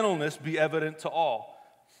your gentleness be evident to all.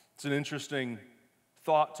 It's an interesting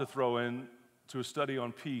thought to throw in to a study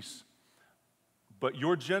on peace. But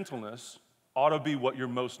your gentleness ought to be what you're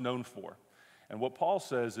most known for. And what Paul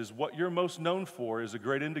says is what you're most known for is a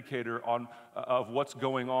great indicator of what's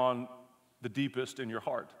going on the deepest in your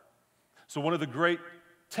heart. So one of the great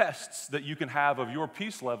tests that you can have of your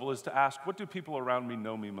peace level is to ask, what do people around me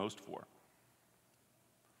know me most for?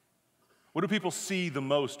 What do people see the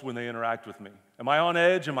most when they interact with me? Am I on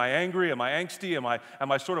edge? Am I angry? Am I angsty?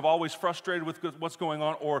 Am I sort of always frustrated with what's going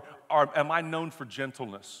on? Or am I known for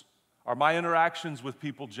gentleness? Are my interactions with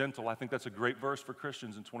people gentle? I think that's a great verse for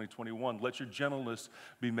Christians in 2021. Let your gentleness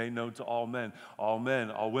be made known to all men,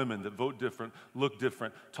 all women that vote different, look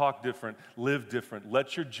different, talk different, live different.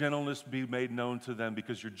 Let your gentleness be made known to them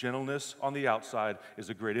because your gentleness on the outside is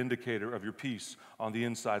a great indicator of your peace on the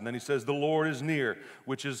inside. And then he says, the Lord is near,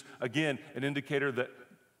 which is, again, an indicator that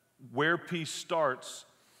where peace starts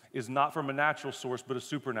is not from a natural source, but a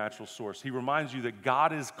supernatural source. He reminds you that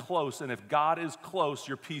God is close, and if God is close,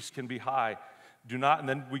 your peace can be high. Do not, and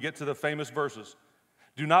then we get to the famous verses.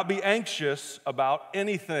 Do not be anxious about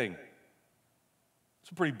anything.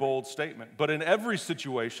 It's a pretty bold statement. But in every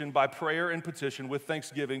situation, by prayer and petition with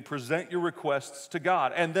thanksgiving, present your requests to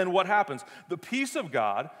God. And then what happens? The peace of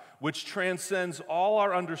God, which transcends all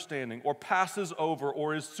our understanding or passes over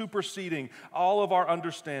or is superseding all of our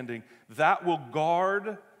understanding, that will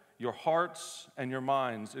guard your hearts and your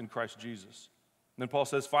minds in Christ Jesus. And then Paul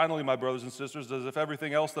says, finally, my brothers and sisters, as if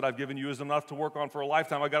everything else that I've given you is enough to work on for a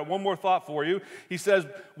lifetime, I got one more thought for you. He says,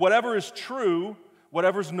 whatever is true,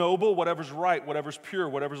 whatever's noble, whatever's right, whatever's pure,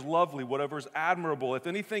 whatever's lovely, whatever's admirable, if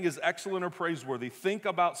anything is excellent or praiseworthy, think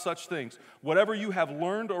about such things. Whatever you have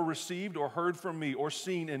learned or received or heard from me or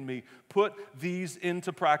seen in me, put these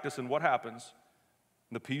into practice. And what happens?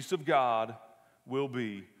 The peace of God will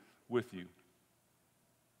be with you.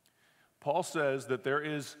 Paul says that there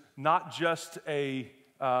is not just a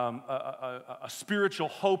spiritual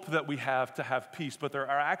hope that we have to have peace, but there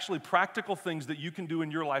are actually practical things that you can do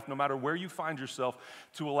in your life, no matter where you find yourself,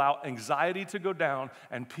 to allow anxiety to go down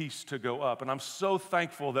and peace to go up. And I'm so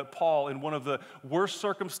thankful that Paul, in one of the worst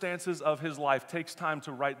circumstances of his life, takes time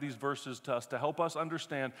to write these verses to us to help us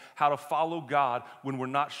understand how to follow God when we're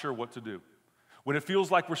not sure what to do. When it feels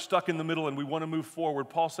like we're stuck in the middle and we want to move forward,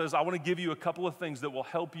 Paul says, I want to give you a couple of things that will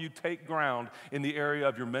help you take ground in the area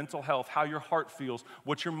of your mental health, how your heart feels,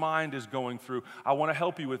 what your mind is going through. I want to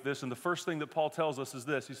help you with this. And the first thing that Paul tells us is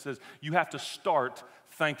this. He says, you have to start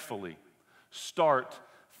thankfully. Start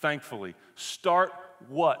thankfully. Start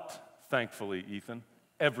what thankfully, Ethan?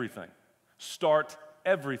 Everything. Start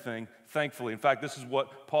everything thankfully. In fact, this is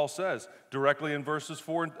what Paul says directly in verses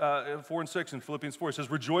 4 and 6 in Philippians 4. He says,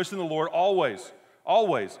 rejoice in the Lord always,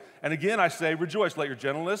 always. And again, I say, rejoice. Let your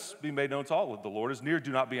gentleness be made known to all. The Lord is near.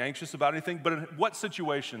 Do not be anxious about anything. But in what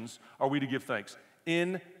situations are we to give thanks?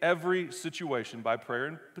 In every situation, by prayer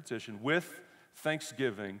and petition, with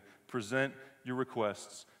thanksgiving, present your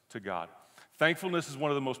requests to God. Thankfulness is one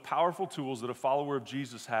of the most powerful tools that a follower of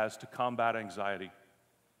Jesus has to combat anxiety.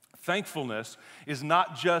 Thankfulness is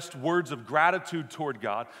not just words of gratitude toward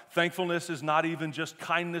God. Thankfulness is not even just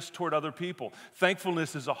kindness toward other people.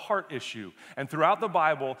 Thankfulness is a heart issue. And throughout the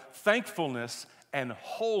Bible, thankfulness and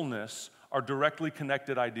wholeness are directly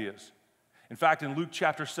connected ideas. In fact, in Luke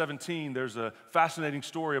chapter 17, there's a fascinating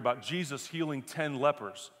story about Jesus healing 10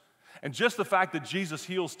 lepers. And just the fact that Jesus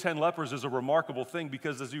heals 10 lepers is a remarkable thing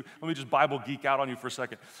because let me just Bible geek out on you for a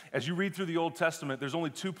second. As you read through the Old Testament, there's only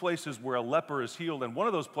 2 places where a leper is healed, and one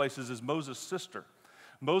of those places is Moses' sister.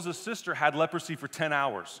 Moses' sister had leprosy for 10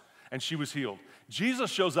 hours, and she was healed.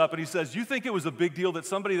 Jesus shows up and he says, you think it was a big deal that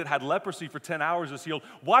somebody that had leprosy for 10 hours is healed?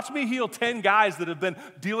 Watch me heal 10 guys that have been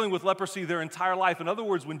dealing with leprosy their entire life. In other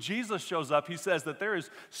words, when Jesus shows up, he says that there is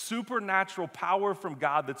supernatural power from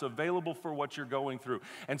God that's available for what you're going through.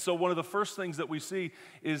 And so one of the first things that we see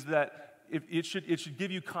is that it should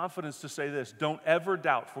give you confidence to say this. Don't ever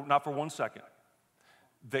doubt, not for 1 second,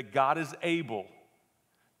 that God is able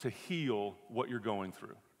to heal what you're going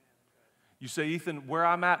through. You say, Ethan, where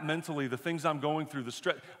I'm at mentally, the things I'm going through, the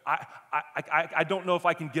stress, I don't know if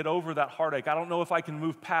I can get over that heartache. I don't know if I can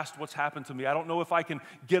move past what's happened to me. I don't know if I can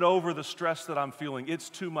get over the stress that I'm feeling. It's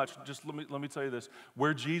too much. Just let me tell you this.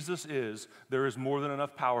 Where Jesus is, there is more than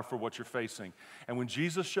enough power for what you're facing. And when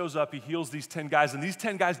Jesus shows up, he heals these 10 guys. And these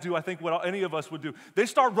 10 guys do, I think, what any of us would do. They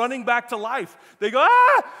start running back to life. They go,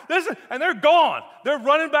 and they're gone. They're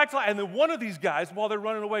running back to life. And then one of these guys, while they're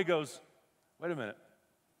running away, goes, wait a minute.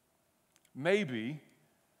 Maybe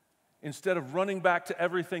instead of running back to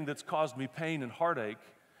everything that's caused me pain and heartache,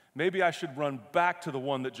 maybe I should run back to the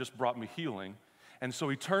one that just brought me healing. And so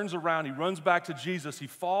he turns around, he runs back to Jesus, he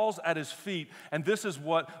falls at his feet, and this is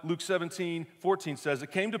what Luke 17:14 says.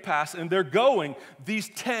 It came to pass, and they're going, these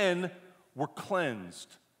 10 were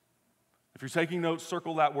cleansed. If you're taking notes,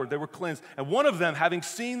 circle that word. They were cleansed. And one of them, having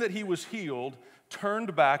seen that he was healed,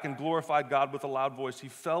 turned back and glorified God with a loud voice. He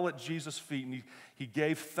fell at Jesus' feet and he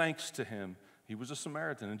gave thanks to him. He was a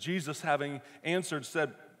Samaritan. And Jesus, having answered,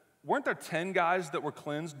 said, weren't there 10 guys that were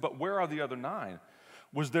cleansed? But where are the other 9?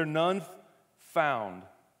 Was there none found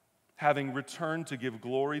having returned to give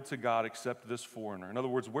glory to God except this foreigner? In other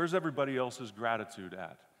words, where's everybody else's gratitude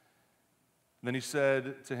at? Then he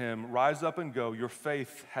said to him, rise up and go. Your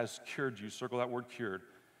faith has cured you. Circle that word cured.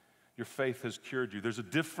 Your faith has cured you. There's a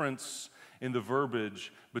difference in the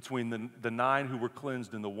verbiage between the 9 who were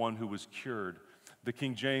cleansed and the one who was cured. The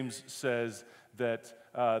King James says that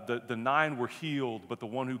the 9 were healed, but the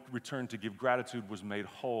one who returned to give gratitude was made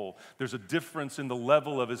whole. There's a difference in the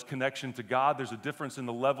level of his connection to God. There's a difference in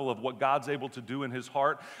the level of what God's able to do in his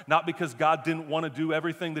heart. Not because God didn't want to do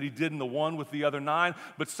everything that he did in the one with the other 9,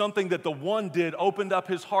 but something that the one did opened up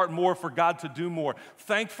his heart more for God to do more.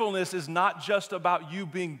 Thankfulness is not just about you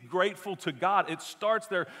being grateful to God. It starts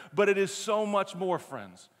there, but it is so much more,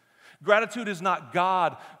 friends. Gratitude is not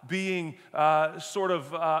God being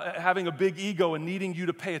having a big ego and needing you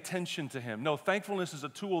to pay attention to him. No, thankfulness is a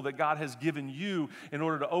tool that God has given you in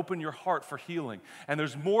order to open your heart for healing. And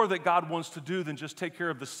there's more that God wants to do than just take care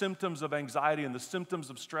of the symptoms of anxiety and the symptoms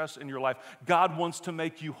of stress in your life. God wants to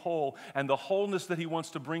make you whole, and the wholeness that he wants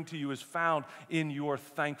to bring to you is found in your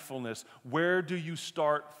thankfulness. Where do you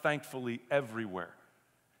start thankfully? Everywhere,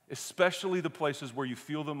 especially the places where you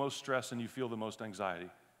feel the most stress and you feel the most anxiety.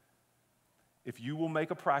 If you will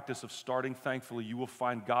make a practice of starting thankfully, you will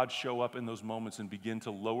find God show up in those moments and begin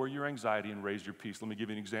to lower your anxiety and raise your peace. Let me give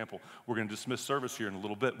you an example. We're going to dismiss service here in a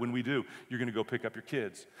little bit. When we do, you're going to go pick up your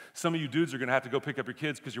kids. Some of you dudes are going to have to go pick up your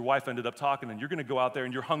kids because your wife ended up talking, and you're going to go out there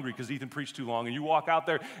and you're hungry because Ethan preached too long, and you walk out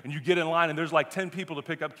there and you get in line and there's like 10 people to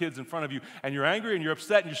pick up kids in front of you, and you're angry and you're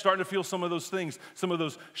upset and you're starting to feel some of those things, some of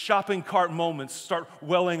those shopping cart moments start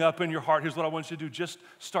welling up in your heart. Here's what I want you to do. Just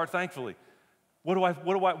start thankfully.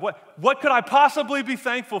 What could I possibly be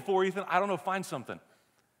thankful for, Ethan? I don't know. Find something.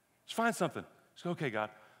 Just find something. Just go, okay, God,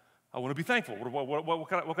 I want to be thankful.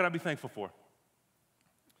 What can I be thankful for?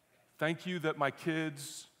 Thank you that my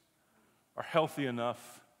kids are healthy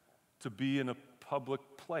enough to be in a public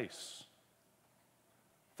place.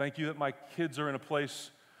 Thank you that my kids are in a place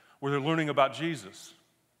where they're learning about Jesus.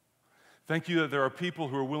 Thank you that there are people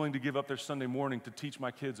who are willing to give up their Sunday morning to teach my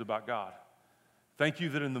kids about God. Thank you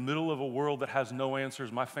that in the middle of a world that has no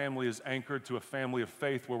answers, my family is anchored to a family of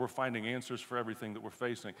faith where we're finding answers for everything that we're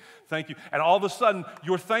facing. Thank you. And all of a sudden,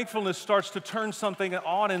 your thankfulness starts to turn something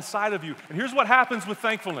on inside of you. And here's what happens with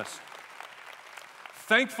thankfulness.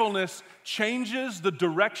 Thankfulness changes the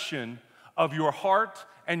direction of your heart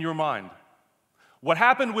and your mind. What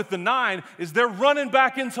happened with the 9 is they're running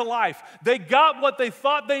back into life. They got what they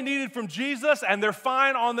thought they needed from Jesus, and they're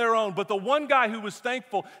fine on their own. But the one guy who was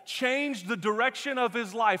thankful changed the direction of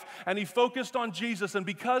his life, and he focused on Jesus. And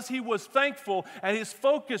because he was thankful and his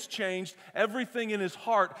focus changed, everything in his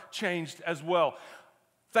heart changed as well.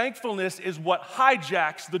 Thankfulness is what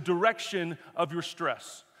hijacks the direction of your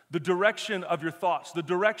stress, the direction of your thoughts, the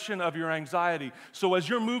direction of your anxiety. So as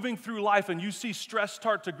you're moving through life and you see stress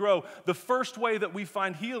start to grow, the first way that we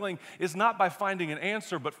find healing is not by finding an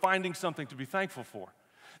answer, but finding something to be thankful for.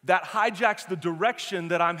 That hijacks the direction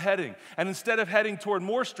that I'm heading. And instead of heading toward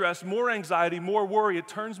more stress, more anxiety, more worry, it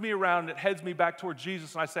turns me around and it heads me back toward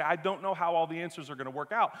Jesus. And I say, I don't know how all the answers are going to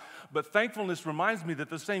work out. But thankfulness reminds me that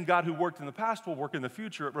the same God who worked in the past will work in the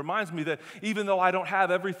future. It reminds me that even though I don't have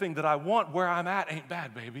everything that I want, where I'm at ain't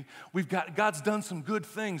bad, baby. God's done some good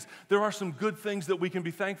things. There are some good things that we can be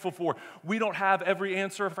thankful for. We don't have every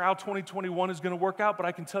answer for how 2021 is going to work out, but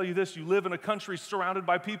I can tell you this, you live in a country surrounded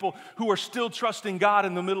by people who are still trusting God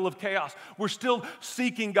in the middle of chaos. We're still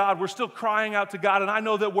seeking God. We're still crying out to God. And I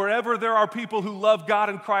know that wherever there are people who love God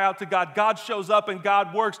and cry out to God, God shows up and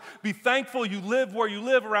God works. Be thankful you live where you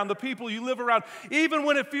live, around the people you live around, even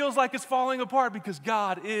when it feels like it's falling apart, because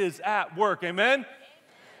God is at work. Amen?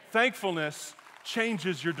 Thankfulness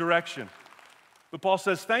changes your direction. But Paul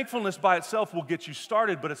says thankfulness by itself will get you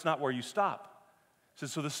started, but it's not where you stop. He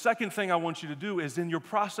says, so the second thing I want you to do is in your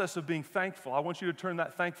process of being thankful, I want you to turn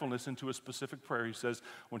that thankfulness into a specific prayer. He says,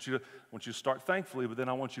 I want you to start thankfully, but then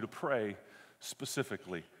I want you to pray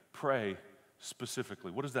specifically. Pray specifically.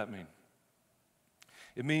 What does that mean?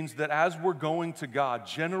 It means that as we're going to God,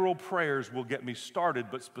 general prayers will get me started,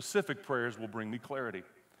 but specific prayers will bring me clarity.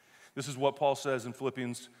 This is what Paul says in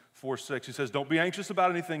Philippians 4:6. He says, don't be anxious about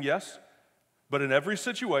anything, yes, but in every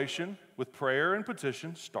situation, with prayer and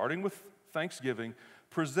petition, starting with thanksgiving,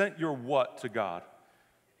 present your what to God?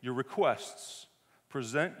 Your requests.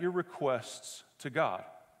 Present your requests to God.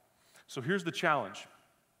 So here's the challenge.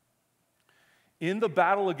 In the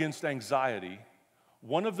battle against anxiety,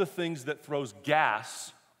 one of the things that throws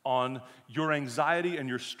gas on your anxiety and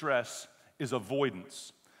your stress is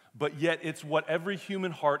avoidance. But yet it's what every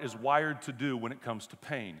human heart is wired to do when it comes to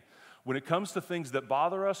pain. When it comes to things that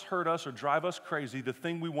bother us, hurt us, or drive us crazy, the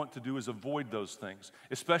thing we want to do is avoid those things,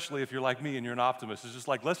 especially if you're like me and you're an optimist. It's just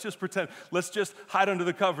like, let's just pretend, let's just hide under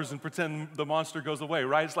the covers and pretend the monster goes away,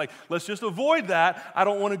 right? It's like, let's just avoid that. I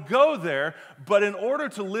don't want to go there. But in order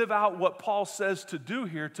to live out what Paul says to do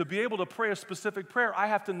here, to be able to pray a specific prayer, I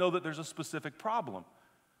have to know that there's a specific problem.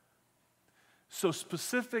 So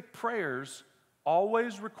specific prayers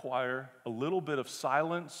always require a little bit of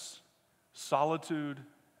silence, solitude,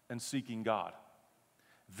 and seeking God.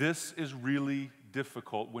 This is really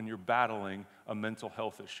difficult when you're battling a mental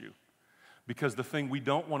health issue, because the thing we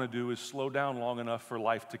don't want to do is slow down long enough for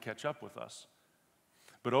life to catch up with us.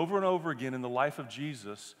 But over and over again in the life of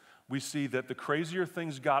Jesus, we see that the crazier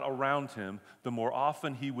things got around him, the more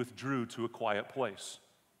often he withdrew to a quiet place.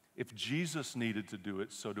 If Jesus needed to do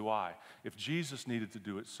it, so do I. If Jesus needed to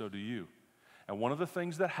do it, so do you. And one of the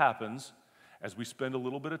things that happens as we spend a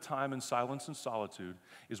little bit of time in silence and solitude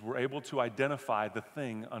is we're able to identify the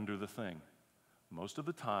thing under the thing. Most of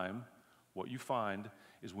the time, what you find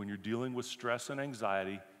is when you're dealing with stress and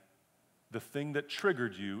anxiety, the thing that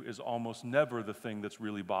triggered you is almost never the thing that's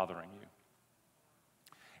really bothering you.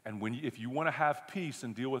 And if you want to have peace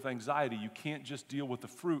and deal with anxiety, you can't just deal with the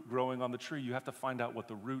fruit growing on the tree. You have to find out what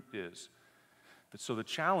the root is. So the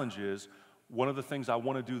challenge is, one of the things I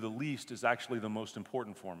want to do the least is actually the most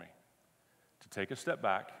important for me. To take a step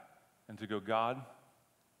back and to go, God,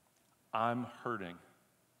 I'm hurting.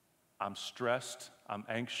 I'm stressed, I'm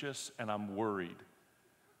anxious, and I'm worried.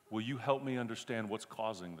 Will you help me understand what's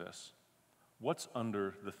causing this? What's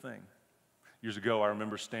under the thing? Years ago, I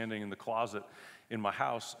remember standing in the closet in my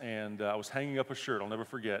house, and I was hanging up a shirt, I'll never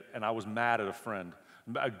forget, and I was mad at a friend,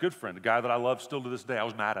 a good friend, a guy that I love still to this day. I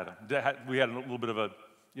was mad at him. We had a little bit of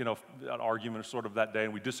an argument sort of that day,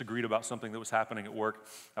 and we disagreed about something that was happening at work.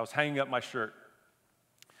 I was hanging up my shirt,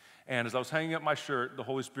 And as I was hanging up my shirt, the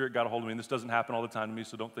Holy Spirit got a hold of me. And this doesn't happen all the time to me,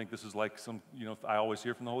 so don't think this is like some, I always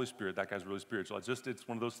hear from the Holy Spirit, that guy's really spiritual. It's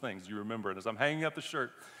one of those things, you remember it. As I'm hanging up the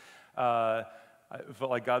shirt, I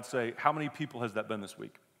felt like God say, how many people has that been this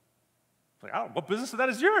week? Like, what business of that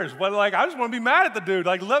is yours? Well, I just want to be mad at the dude.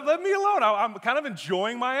 Let me alone. I'm kind of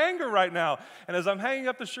enjoying my anger right now. And as I'm hanging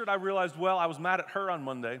up the shirt, I realized, I was mad at her on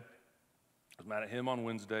Monday. I was mad at him on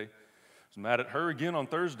Wednesday. I was mad at her again on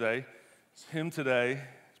Thursday. It's him today.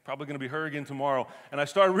 It's probably going to be her again tomorrow. And I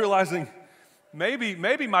started realizing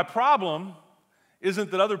maybe my problem isn't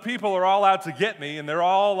that other people are all out to get me and they're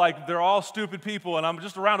all stupid people and I'm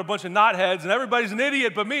just around a bunch of knotheads and everybody's an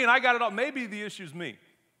idiot but me and I got it all. Maybe the issue's me.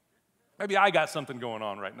 Maybe I got something going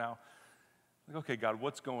on right now. Okay, God,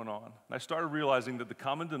 what's going on? And I started realizing that the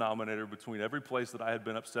common denominator between every place that I had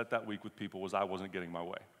been upset that week with people was I wasn't getting my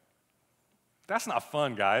way. That's not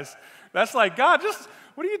fun, guys. That's like, God,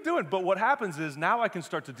 what are you doing? But what happens is now I can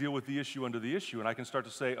start to deal with the issue under the issue, and I can start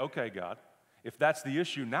to say, okay, God, if that's the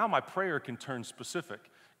issue, now my prayer can turn specific.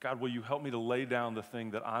 God, will you help me to lay down the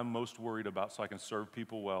thing that I'm most worried about so I can serve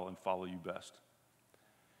people well and follow you best?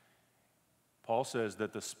 Paul says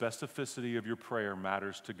that the specificity of your prayer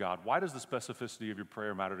matters to God. Why does the specificity of your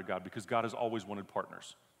prayer matter to God? Because God has always wanted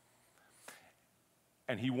partners.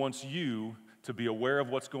 And he wants you to be aware of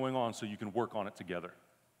what's going on so you can work on it together.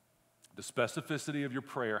 The specificity of your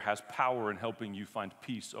prayer has power in helping you find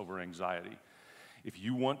peace over anxiety.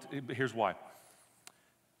 Here's why.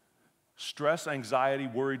 Stress, anxiety,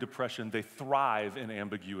 worry, depression, they thrive in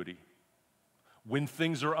ambiguity. When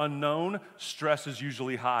things are unknown, stress is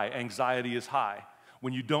usually high, anxiety is high.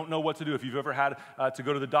 When you don't know what to do, if you've ever had to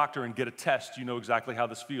go to the doctor and get a test, you know exactly how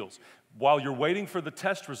this feels. While you're waiting for the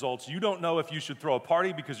test results, you don't know if you should throw a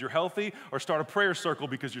party because you're healthy or start a prayer circle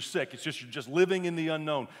because you're sick. You're just living in the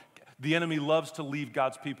unknown. The enemy loves to leave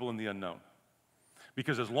God's people in the unknown.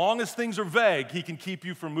 Because as long as things are vague, he can keep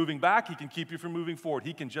you from moving back, he can keep you from moving forward,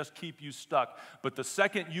 he can just keep you stuck. But the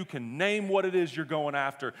second you can name what it is you're going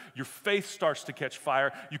after, your faith starts to catch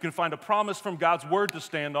fire, you can find a promise from God's word to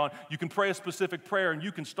stand on, you can pray a specific prayer, and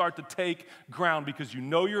you can start to take ground because you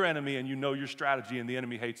know your enemy and you know your strategy, and the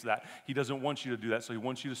enemy hates that. He doesn't want you to do that, so he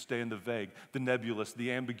wants you to stay in the vague, the nebulous,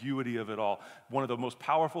 the ambiguity of it all. One of the most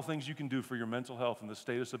powerful things you can do for your mental health and the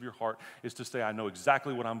status of your heart is to say, I know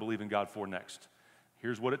exactly what I'm believing God for next.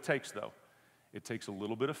 Here's what it takes, though. It takes a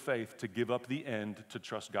little bit of faith to give up the end to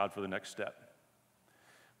trust God for the next step.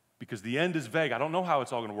 Because the end is vague. I don't know how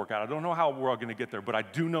it's all going to work out. I don't know how we're all going to get there, but I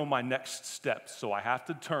do know my next steps. So I have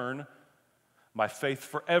to turn my faith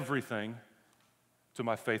for everything to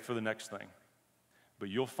my faith for the next thing. But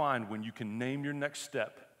you'll find when you can name your next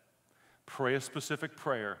step, pray a specific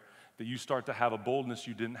prayer, that you start to have a boldness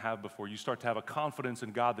you didn't have before. You start to have a confidence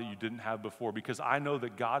in God that you didn't have before because I know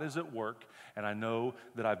that God is at work and I know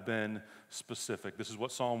that I've been specific. This is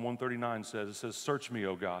what Psalm 139 says. It says, search me,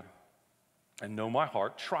 O God, and know my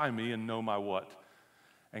heart. Try me and know my what?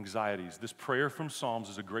 Anxieties. This prayer from Psalms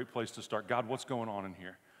is a great place to start. God, what's going on in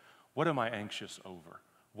here? What am I anxious over?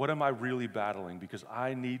 What am I really battling? Because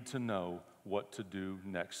I need to know what to do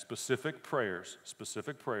next. Specific prayers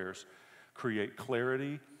create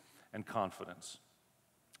clarity and confidence.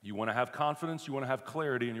 You want to have confidence, you want to have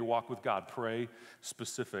clarity in your walk with God. Pray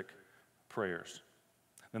specific prayers.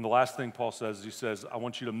 And the last thing Paul says is he says, I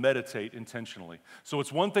want you to meditate intentionally. So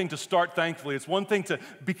it's one thing to start thankfully. It's one thing to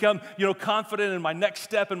become, confident in my next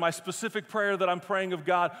step and my specific prayer that I'm praying of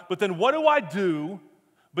God. But then what do I do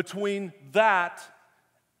between that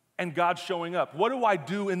and God showing up? What do I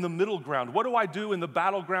do in the middle ground? What do I do in the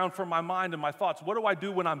battleground for my mind and my thoughts? What do I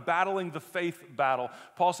do when I'm battling the faith battle?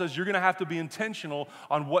 Paul says you're going to have to be intentional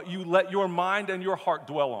on what you let your mind and your heart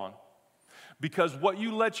dwell on. Because what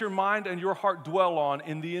you let your mind and your heart dwell on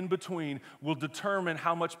in the in-between will determine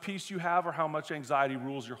how much peace you have or how much anxiety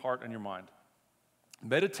rules your heart and your mind.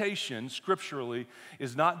 Meditation, scripturally,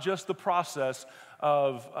 is not just the process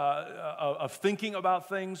of thinking about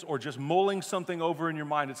things or just mulling something over in your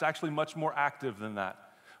mind. It's actually much more active than that.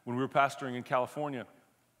 When we were pastoring in California,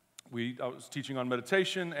 I was teaching on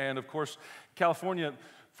meditation, and of course, California,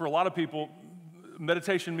 for a lot of people,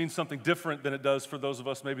 meditation means something different than it does for those of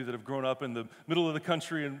us maybe that have grown up in the middle of the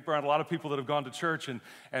country and around a lot of people that have gone to church.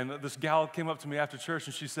 And this gal came up to me after church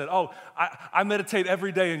and she said, I meditate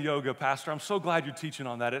every day in yoga, Pastor. I'm so glad you're teaching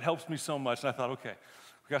on that. It helps me so much. And I thought, okay,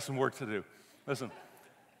 we got some work to do. Listen,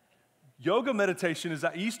 yoga meditation,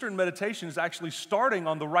 Eastern meditation is actually starting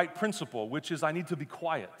on the right principle, which is I need to be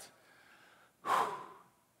quiet.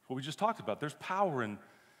 What we just talked about. There's power in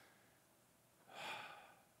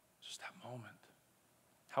just that moment.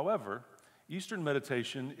 However, Eastern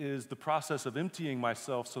meditation is the process of emptying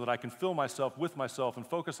myself so that I can fill myself with myself and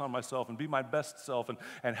focus on myself and be my best self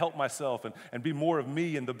and help myself and be more of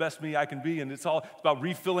me and the best me I can be. And it's about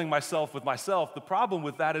refilling myself with myself. The problem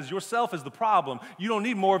with that is yourself is the problem. You don't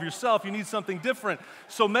need more of yourself. You need something different.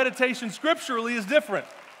 So meditation scripturally is different.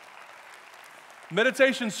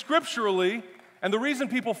 Meditation scripturally, and the reason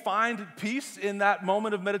people find peace in that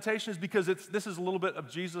moment of meditation is because this is a little bit of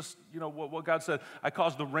Jesus, what God said, I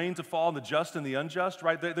cause the rain to fall on the just and the unjust,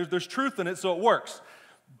 right? There's truth in it, so it works.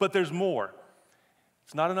 But there's more.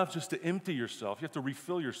 It's not enough just to empty yourself. You have to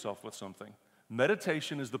refill yourself with something.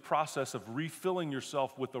 Meditation is the process of refilling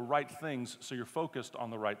yourself with the right things so you're focused on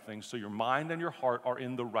the right things, so your mind and your heart are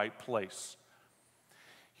in the right place.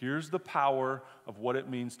 Here's the power of what it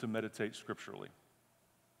means to meditate scripturally.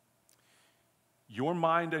 Your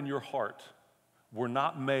mind and your heart were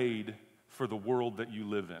not made for the world that you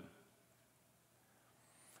live in.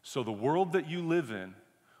 So the world that you live in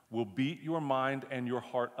will beat your mind and your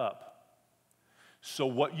heart up. So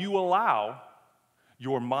what you allow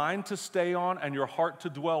your mind to stay on and your heart to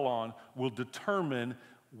dwell on will determine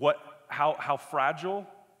how fragile,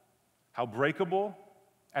 how breakable,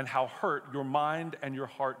 and how hurt your mind and your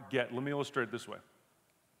heart get. Let me illustrate it this way.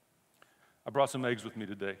 I brought some eggs with me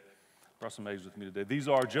today. These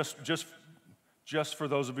are, just for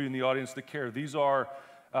those of you in the audience that care, these are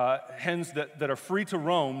hens that are free to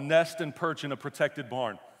roam, nest and perch in a protected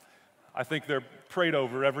barn. I think they're prayed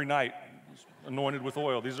over every night, anointed with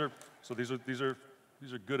oil. These are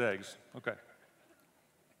good eggs. Okay.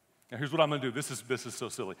 Now here's what I'm going to do. This is so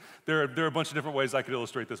silly. There are a bunch of different ways I could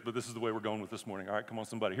illustrate this, but this is the way we're going with this morning. All right, come on,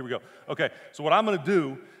 somebody. Here we go. Okay. So what I'm going to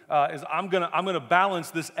do is I'm going to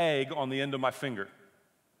balance this egg on the end of my finger.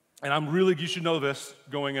 And you should know this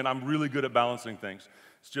going in, I'm really good at balancing things.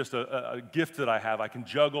 It's just a gift that I have. I can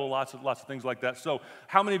juggle lots of things like that. So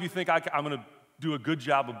how many of you think I'm going to do a good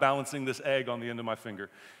job of balancing this egg on the end of my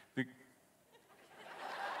finger?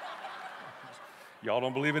 Y'all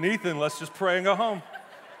don't believe in Ethan, let's just pray and go home.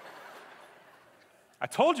 I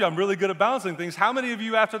told you I'm really good at balancing things. How many of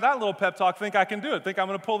you after that little pep talk think I can do it, think I'm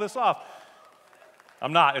going to pull this off?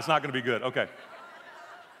 I'm not. It's not going to be good. Okay.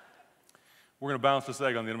 We're going to balance this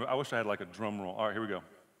egg on the end. I wish I had like a drum roll. All right, here we go.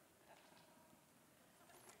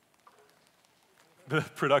 The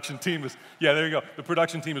production team there you go. The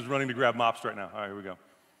production team is running to grab mops right now. All right, here we go.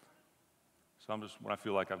 So when I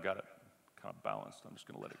feel like I've got it kind of balanced, I'm just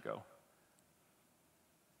going to let it go.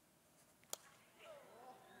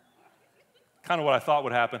 Kind of what I thought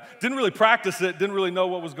would happen. Didn't really practice it, didn't really know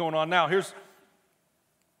what was going on. Now, we're just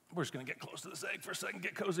going to get close to this egg for a second,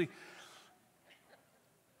 get cozy.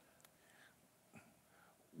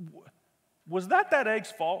 Was that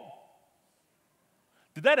egg's fault?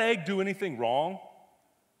 Did that egg do anything wrong?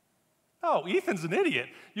 No, Ethan's an idiot.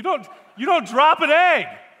 You don't drop an egg.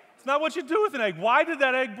 It's not what you do with an egg. Why did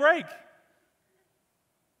that egg break?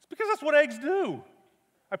 It's because that's what eggs do.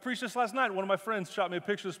 I preached this last night. One of my friends shot me a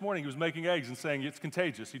picture this morning. He was making eggs and saying it's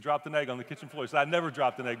contagious. He dropped an egg on the kitchen floor. He said, I'd never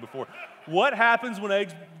dropped an egg before. What happens when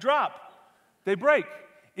eggs drop? They break.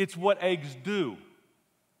 It's what eggs do.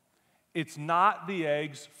 It's not the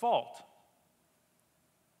egg's fault.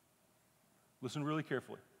 Listen really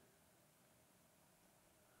carefully.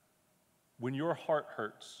 When your heart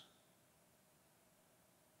hurts,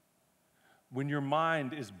 when your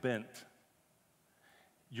mind is bent,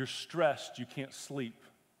 you're stressed, you can't sleep,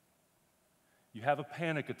 you have a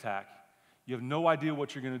panic attack, you have no idea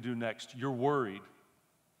what you're going to do next, you're worried,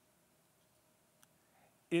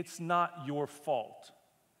 it's not your fault.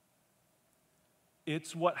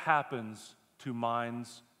 It's what happens to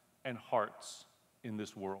minds and hearts in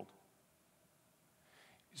this world.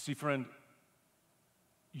 See, friend,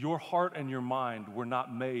 your heart and your mind were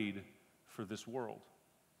not made for this world.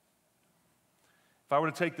 If I were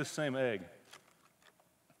to take this same egg,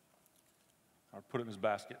 I'd put it in this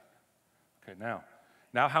basket. Okay,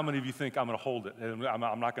 now how many of you think I'm going to hold it and I'm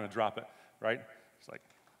not going to drop it, right? It's like,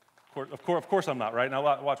 of course I'm not, right?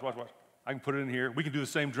 Now watch. I can put it in here. We can do the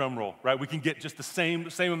same drum roll, right? We can get just the same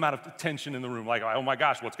amount of tension in the room. Like, oh my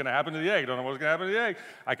gosh, what's going to happen to the egg? I don't know what's going to happen to the egg.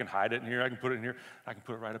 I can hide it in here. I can put it in here. I can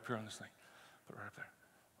put it right up here on this thing. Put it right up there.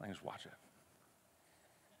 I can just watch it.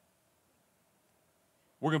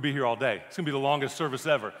 We're going to be here all day. It's going to be the longest service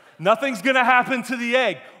ever. Nothing's going to happen to the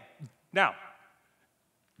egg. Now,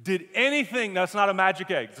 did anything, that's not a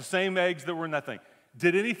magic egg. It's the same eggs that were in that thing.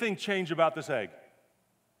 Did anything change about this egg?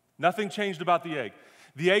 Nothing changed about the egg.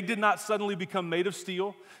 The egg did not suddenly become made of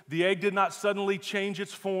steel. The egg did not suddenly change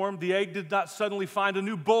its form. The egg did not suddenly find a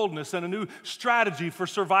new boldness and a new strategy for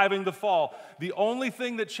surviving the fall. The only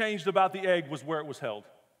thing that changed about the egg was where it was held.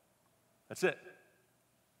 That's it.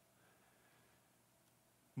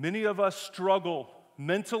 Many of us struggle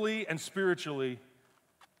mentally and spiritually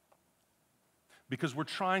because we're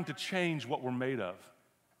trying to change what we're made of.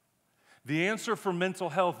 The answer for mental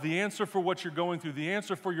health, the answer for what you're going through, the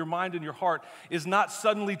answer for your mind and your heart is not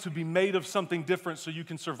suddenly to be made of something different so you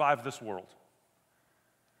can survive this world.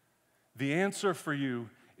 The answer for you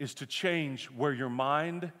is to change where your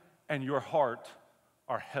mind and your heart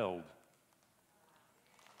are held.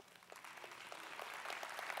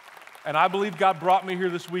 And I believe God brought me here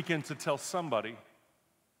this weekend to tell somebody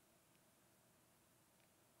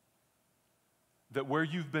that where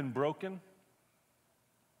you've been broken,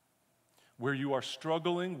 where you are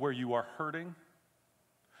struggling, where you are hurting,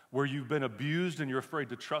 where you've been abused and you're afraid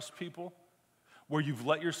to trust people, where you've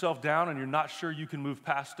let yourself down and you're not sure you can move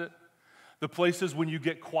past it, the places when you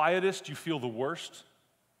get quietest, you feel the worst,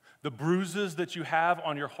 the bruises that you have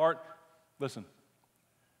on your heart, listen,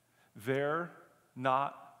 they're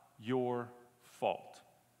not your fault.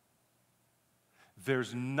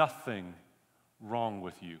 There's nothing wrong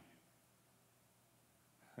with you.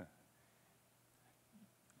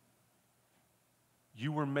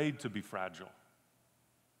 You were made to be fragile.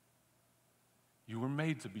 You were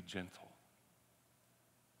made to be gentle.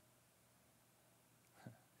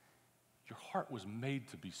 Your heart was made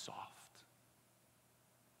to be soft.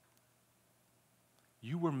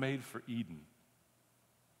 You were made for Eden.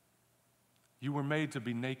 You were made to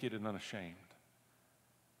be naked and unashamed.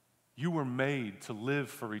 You were made to live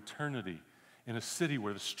for eternity in a city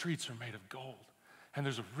where the streets are made of gold. And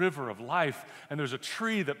there's a river of life, and there's a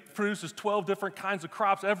tree that produces 12 different kinds of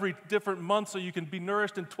crops every different month so you can be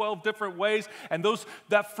nourished in 12 different ways. And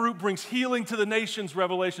that fruit brings healing to the nations,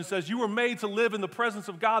 Revelation says. You were made to live in the presence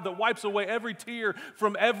of God that wipes away every tear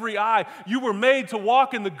from every eye. You were made to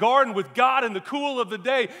walk in the garden with God in the cool of the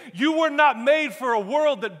day. You were not made for a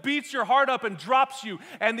world that beats your heart up and drops you.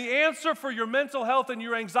 And the answer for your mental health and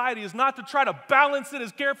your anxiety is not to try to balance it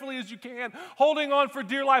as carefully as you can, holding on for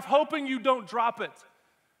dear life, hoping you don't drop it.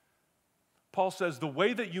 Paul says the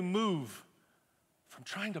way that you move from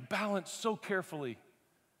trying to balance so carefully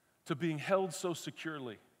to being held so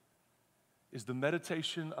securely is the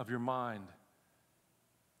meditation of your mind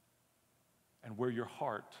and where your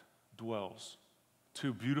heart dwells.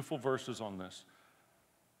 2 beautiful verses on this.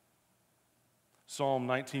 Psalm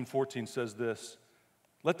 19:14 says this,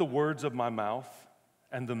 "Let the words of my mouth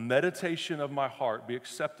and the meditation of my heart be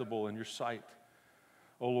acceptable in your sight,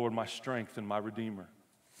 O Lord, my strength and my Redeemer."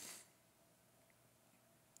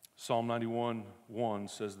 Psalm 91:1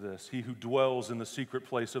 says this, "He who dwells in the secret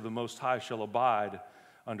place of the Most High shall abide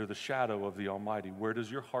under the shadow of the Almighty." Where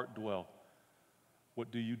does your heart dwell?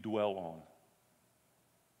 What do you dwell on?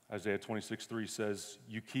 Isaiah 26:3 says,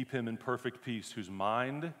 "You keep him in perfect peace, whose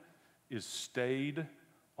mind is stayed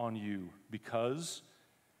on you, because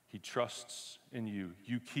he trusts in you."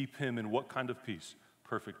 You keep him in what kind of peace?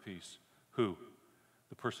 Perfect peace. Who?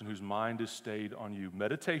 The person whose mind is stayed on you.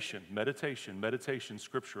 Meditation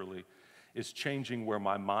scripturally is changing where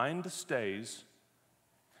my mind stays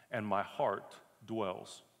and my heart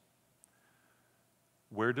dwells.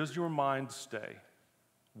 Where does your mind stay?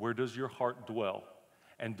 Where does your heart dwell?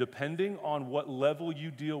 And depending on what level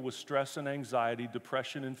you deal with stress and anxiety,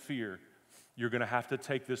 depression and fear, you're going to have to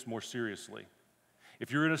take this more seriously.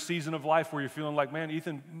 If you're in a season of life where you're feeling like, man,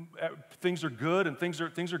 Ethan, things are good and things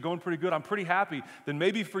are going pretty good, I'm pretty happy, then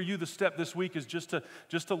maybe for you the step this week is just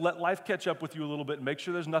to let life catch up with you a little bit and make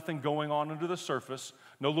sure there's nothing going on under the surface,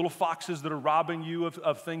 no little foxes that are robbing you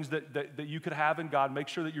of things that you could have in God. Make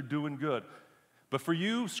sure that you're doing good. But for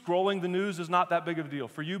you, scrolling the news is not that big of a deal.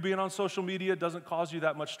 For you, being on social media doesn't cause you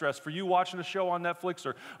that much stress. For you, watching a show on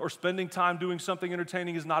Netflix or spending time doing something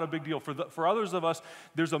entertaining is not a big deal. For others of us,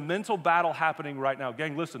 there's a mental battle happening right now.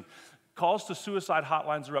 Gang, listen. Calls to suicide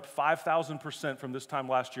hotlines are up 5,000% from this time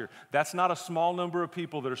last year. That's not a small number of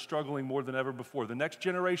people that are struggling more than ever before. The next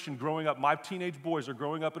generation growing up, my teenage boys are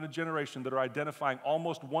growing up in a generation that are identifying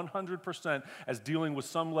almost 100% as dealing with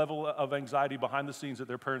some level of anxiety behind the scenes that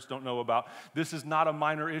their parents don't know about. This is not a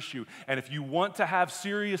minor issue. And if you want to have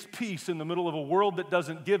serious peace in the middle of a world that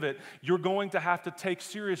doesn't give it, you're going to have to take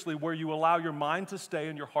seriously where you allow your mind to stay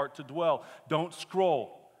and your heart to dwell. Don't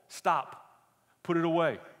scroll. Stop. Put it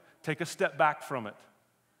away. Take a step back from it.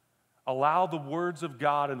 Allow the words of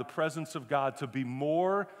God and the presence of God to be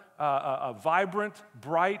more vibrant,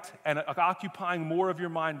 bright, and occupying more of your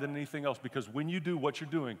mind than anything else. Because when you do, what you're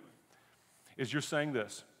doing is you're saying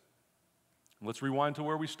this. Let's rewind to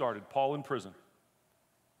where we started. Paul in prison.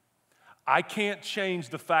 I can't change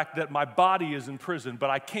the fact that my body is in prison,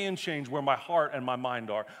 but I can change where my heart and my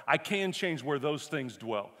mind are. I can change where those things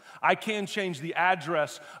dwell. I can change the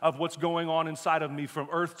address of what's going on inside of me from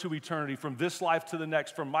earth to eternity, from this life to the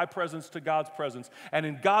next, from my presence to God's presence. And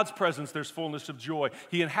in God's presence, there's fullness of joy.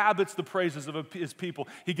 He inhabits the praises of his people.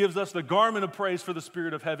 He gives us the garment of praise for the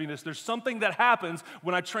spirit of heaviness. There's something that happens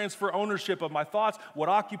when I transfer ownership of my thoughts, what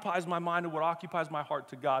occupies my mind and what occupies my heart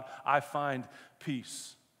to God. I find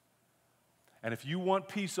peace. And if you want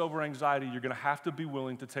peace over anxiety, you're going to have to be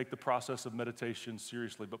willing to take the process of meditation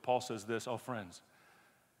seriously. But Paul says this, oh friends,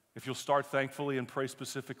 if you'll start thankfully and pray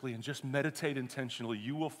specifically and just meditate intentionally,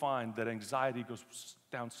 you will find that anxiety goes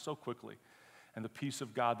down so quickly. And the peace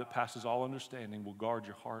of God that passes all understanding will guard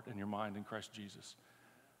your heart and your mind in Christ Jesus.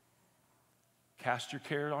 Cast your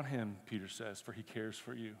care on him, Peter says, for he cares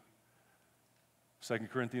for you. 2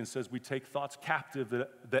 Corinthians says we take thoughts captive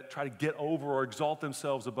that try to get over or exalt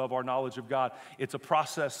themselves above our knowledge of God. It's a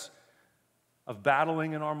process of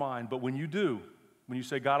battling in our mind. But when you do, when you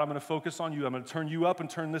say, God, I'm going to focus on you, I'm going to turn you up and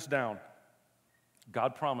turn this down,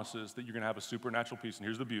 God promises that you're going to have a supernatural peace. And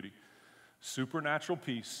here's the beauty. Supernatural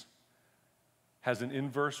peace has an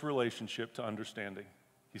inverse relationship to understanding.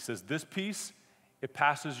 He says this peace, it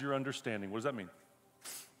passes your understanding. What does that mean?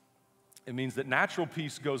 It means that natural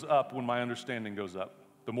peace goes up when my understanding goes up.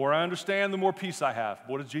 The more I understand, the more peace I have.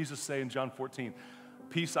 What does Jesus say in John 14?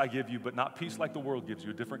 Peace I give you, but not peace like the world gives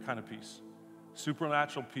you, a different kind of peace.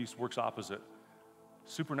 Supernatural peace works opposite.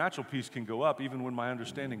 Supernatural peace can go up even when my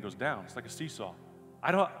understanding goes down. It's like a seesaw.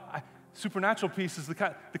 Supernatural peace is the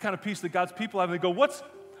kind of peace that God's people have. And they go, what's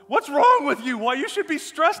wrong with you? Why you should be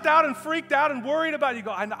stressed out and freaked out and worried about it. You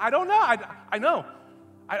go, I don't know. I know.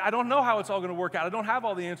 I don't know how it's all going to work out. I don't have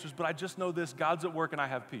all the answers, but I just know this. God's at work and I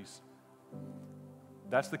have peace.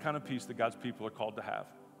 That's the kind of peace that God's people are called to have.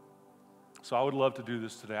 So I would love to do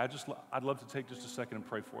this today. I'd love to take just a second and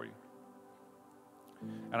pray for you.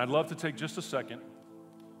 And I'd love to take just a second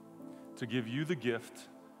to give you the gift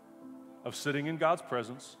of sitting in God's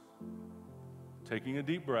presence, taking a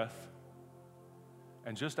deep breath,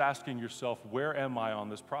 and just asking yourself, where am I on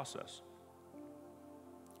this process?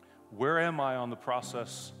 Where am I on the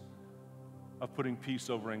process of putting peace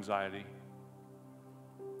over anxiety?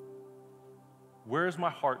 Where is my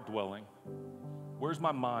heart dwelling? Where's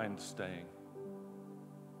my mind staying?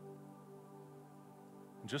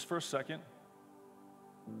 And just for a second,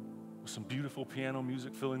 with some beautiful piano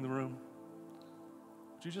music filling the room,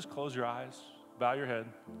 would you just close your eyes, bow your head?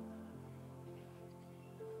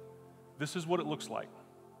 This is what it looks like.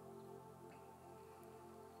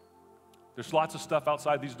 There's lots of stuff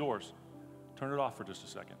outside these doors. Turn it off for just a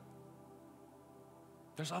second.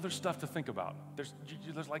 There's other stuff to think about. There's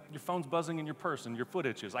like your phone's buzzing in your purse and your foot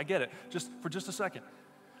itches. I get it. Just for just a second.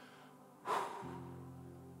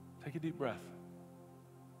 Take a deep breath.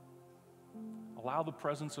 Allow the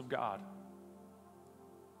presence of God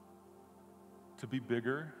to be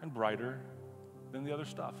bigger and brighter than the other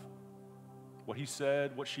stuff. What he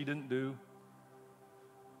said, what she didn't do,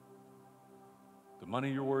 the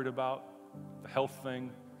money you're worried about, the health thing.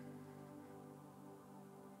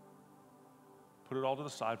 Put it all to the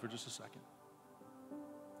side for just a second.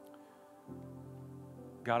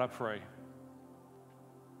 God, I pray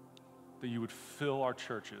that you would fill our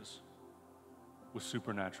churches with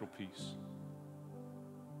supernatural peace.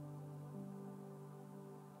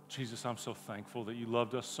 Jesus, I'm so thankful that you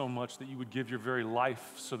loved us so much that you would give your very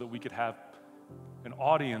life so that we could have an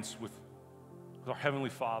audience with our Heavenly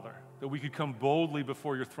Father, that we could come boldly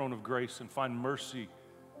before your throne of grace and find mercy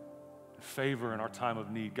and favor in our time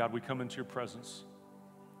of need. God, we come into your presence.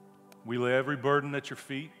 We lay every burden at your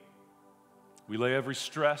feet. We lay every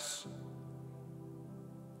stress.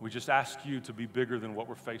 We just ask you to be bigger than what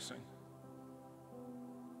we're facing.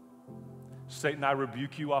 Satan, I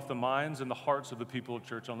rebuke you off the minds and the hearts of the people of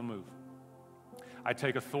Church on the Move. I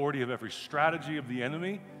take authority of every strategy of the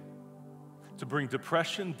enemy to bring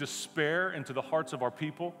depression, despair into the hearts of our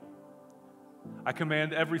people. I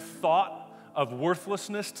command every thought of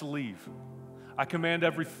worthlessness to leave. I command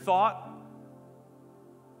every thought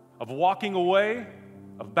of walking away,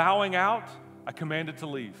 of bowing out, I command it to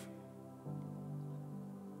leave.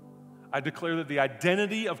 I declare that the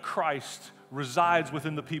identity of Christ resides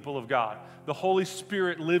within the people of God. The Holy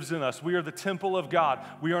Spirit lives in us. We are the temple of God.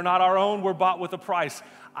 We are not our own. We're bought with a price.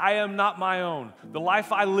 I am not my own. The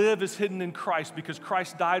life I live is hidden in Christ because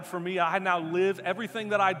Christ died for me. I now live everything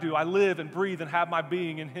that I do. I live and breathe and have my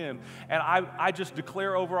being in him. And I just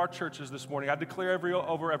declare over our churches this morning, I declare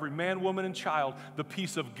over every man, woman, and child, the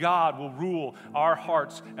peace of God will rule our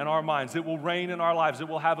hearts and our minds. It will reign in our lives. It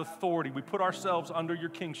will have authority. We put ourselves under your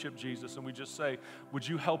kingship, Jesus, and we just say, would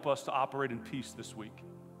you help us to operate in peace this week?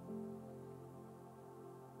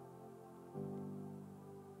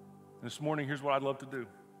 And this morning, here's what I'd love to do.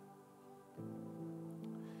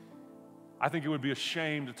 I think it would be a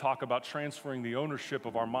shame to talk about transferring the ownership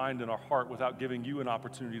of our mind and our heart without giving you an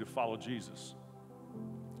opportunity to follow Jesus.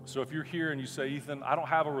 So if you're here and you say, Ethan, I don't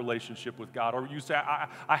have a relationship with God, or you say,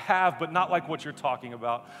 I have, but not like what you're talking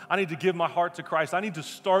about. I need to give my heart to Christ. I need to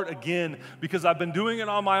start again because I've been doing it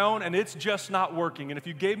on my own and it's just not working. And if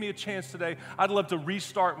you gave me a chance today, I'd love to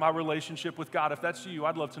restart my relationship with God. If that's you,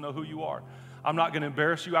 I'd love to know who you are. I'm not going to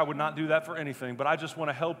embarrass you. I would not do that for anything, but I just want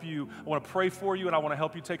to help you. I want to pray for you, and I want to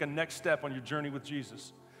help you take a next step on your journey with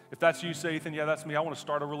Jesus. If that's you, say, Ethan, yeah, that's me. I want to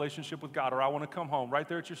start a relationship with God, or I want to come home right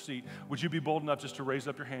there at your seat. Would you be bold enough just to raise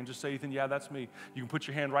up your hand? Just say, Ethan, yeah, that's me. You can put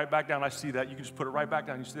your hand right back down. I see that. You can just put it right back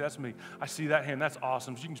down. You say, that's me. I see that hand. That's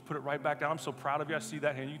awesome. So you can just put it right back down. I'm so proud of you. I see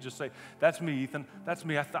that hand. You can just say, that's me, Ethan. That's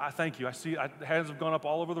me. I thank you. I see hands have gone up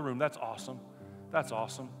all over the room. That's awesome. That's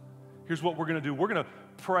awesome. Here's what we're going to do. We're going to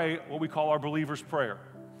pray what we call our believer's prayer.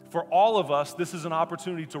 For all of us, this is an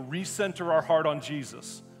opportunity to recenter our heart on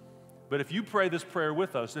Jesus. But if you pray this prayer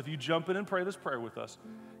with us, if you jump in and pray this prayer with us,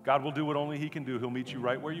 God will do what only he can do. He'll meet you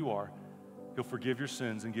right where you are. He'll forgive your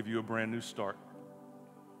sins and give you a brand new start.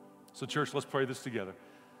 So church, let's pray this together.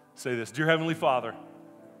 Say this: Dear Heavenly Father,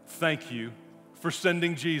 thank you for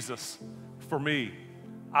sending Jesus for me.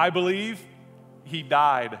 I believe he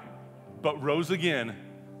died, but rose again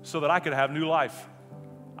so that I could have new life.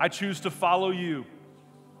 I choose to follow you.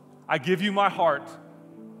 I give you my heart.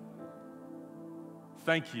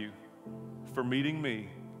 Thank you for meeting me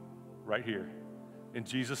right here. In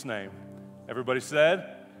Jesus' name. Everybody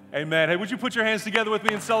said, amen. Hey, would you put your hands together with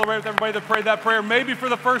me and celebrate with everybody that prayed that prayer, maybe for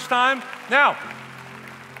the first time? Now,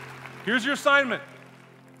 here's your assignment.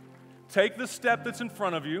 Take the step that's in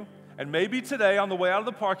front of you, and maybe today on the way out of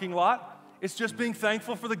the parking lot, it's just being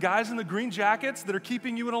thankful for the guys in the green jackets that are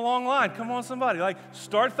keeping you in a long line. Come on, somebody.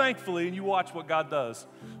 Start thankfully, and you watch what God does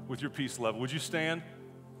with your peace level. Would you stand?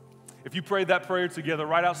 If you prayed that prayer together,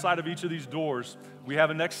 right outside of each of these doors, we have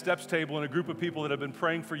a next steps table and a group of people that have been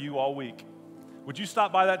praying for you all week. Would you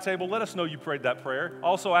stop by that table? Let us know you prayed that prayer.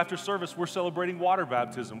 Also, after service, we're celebrating water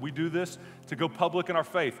baptism. We do this to go public in our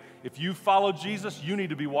faith. If you follow Jesus, you need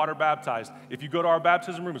to be water baptized. If you go to our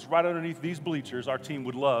baptism room, it's right underneath these bleachers. Our team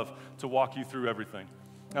would love to walk you through everything.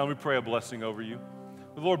 Now, let me pray a blessing over you.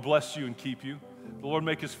 The Lord bless you and keep you. The Lord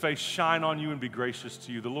make his face shine on you and be gracious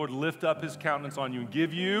to you. The Lord lift up his countenance on you and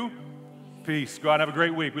give you peace. Go out and have a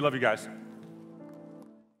great week. We love you guys.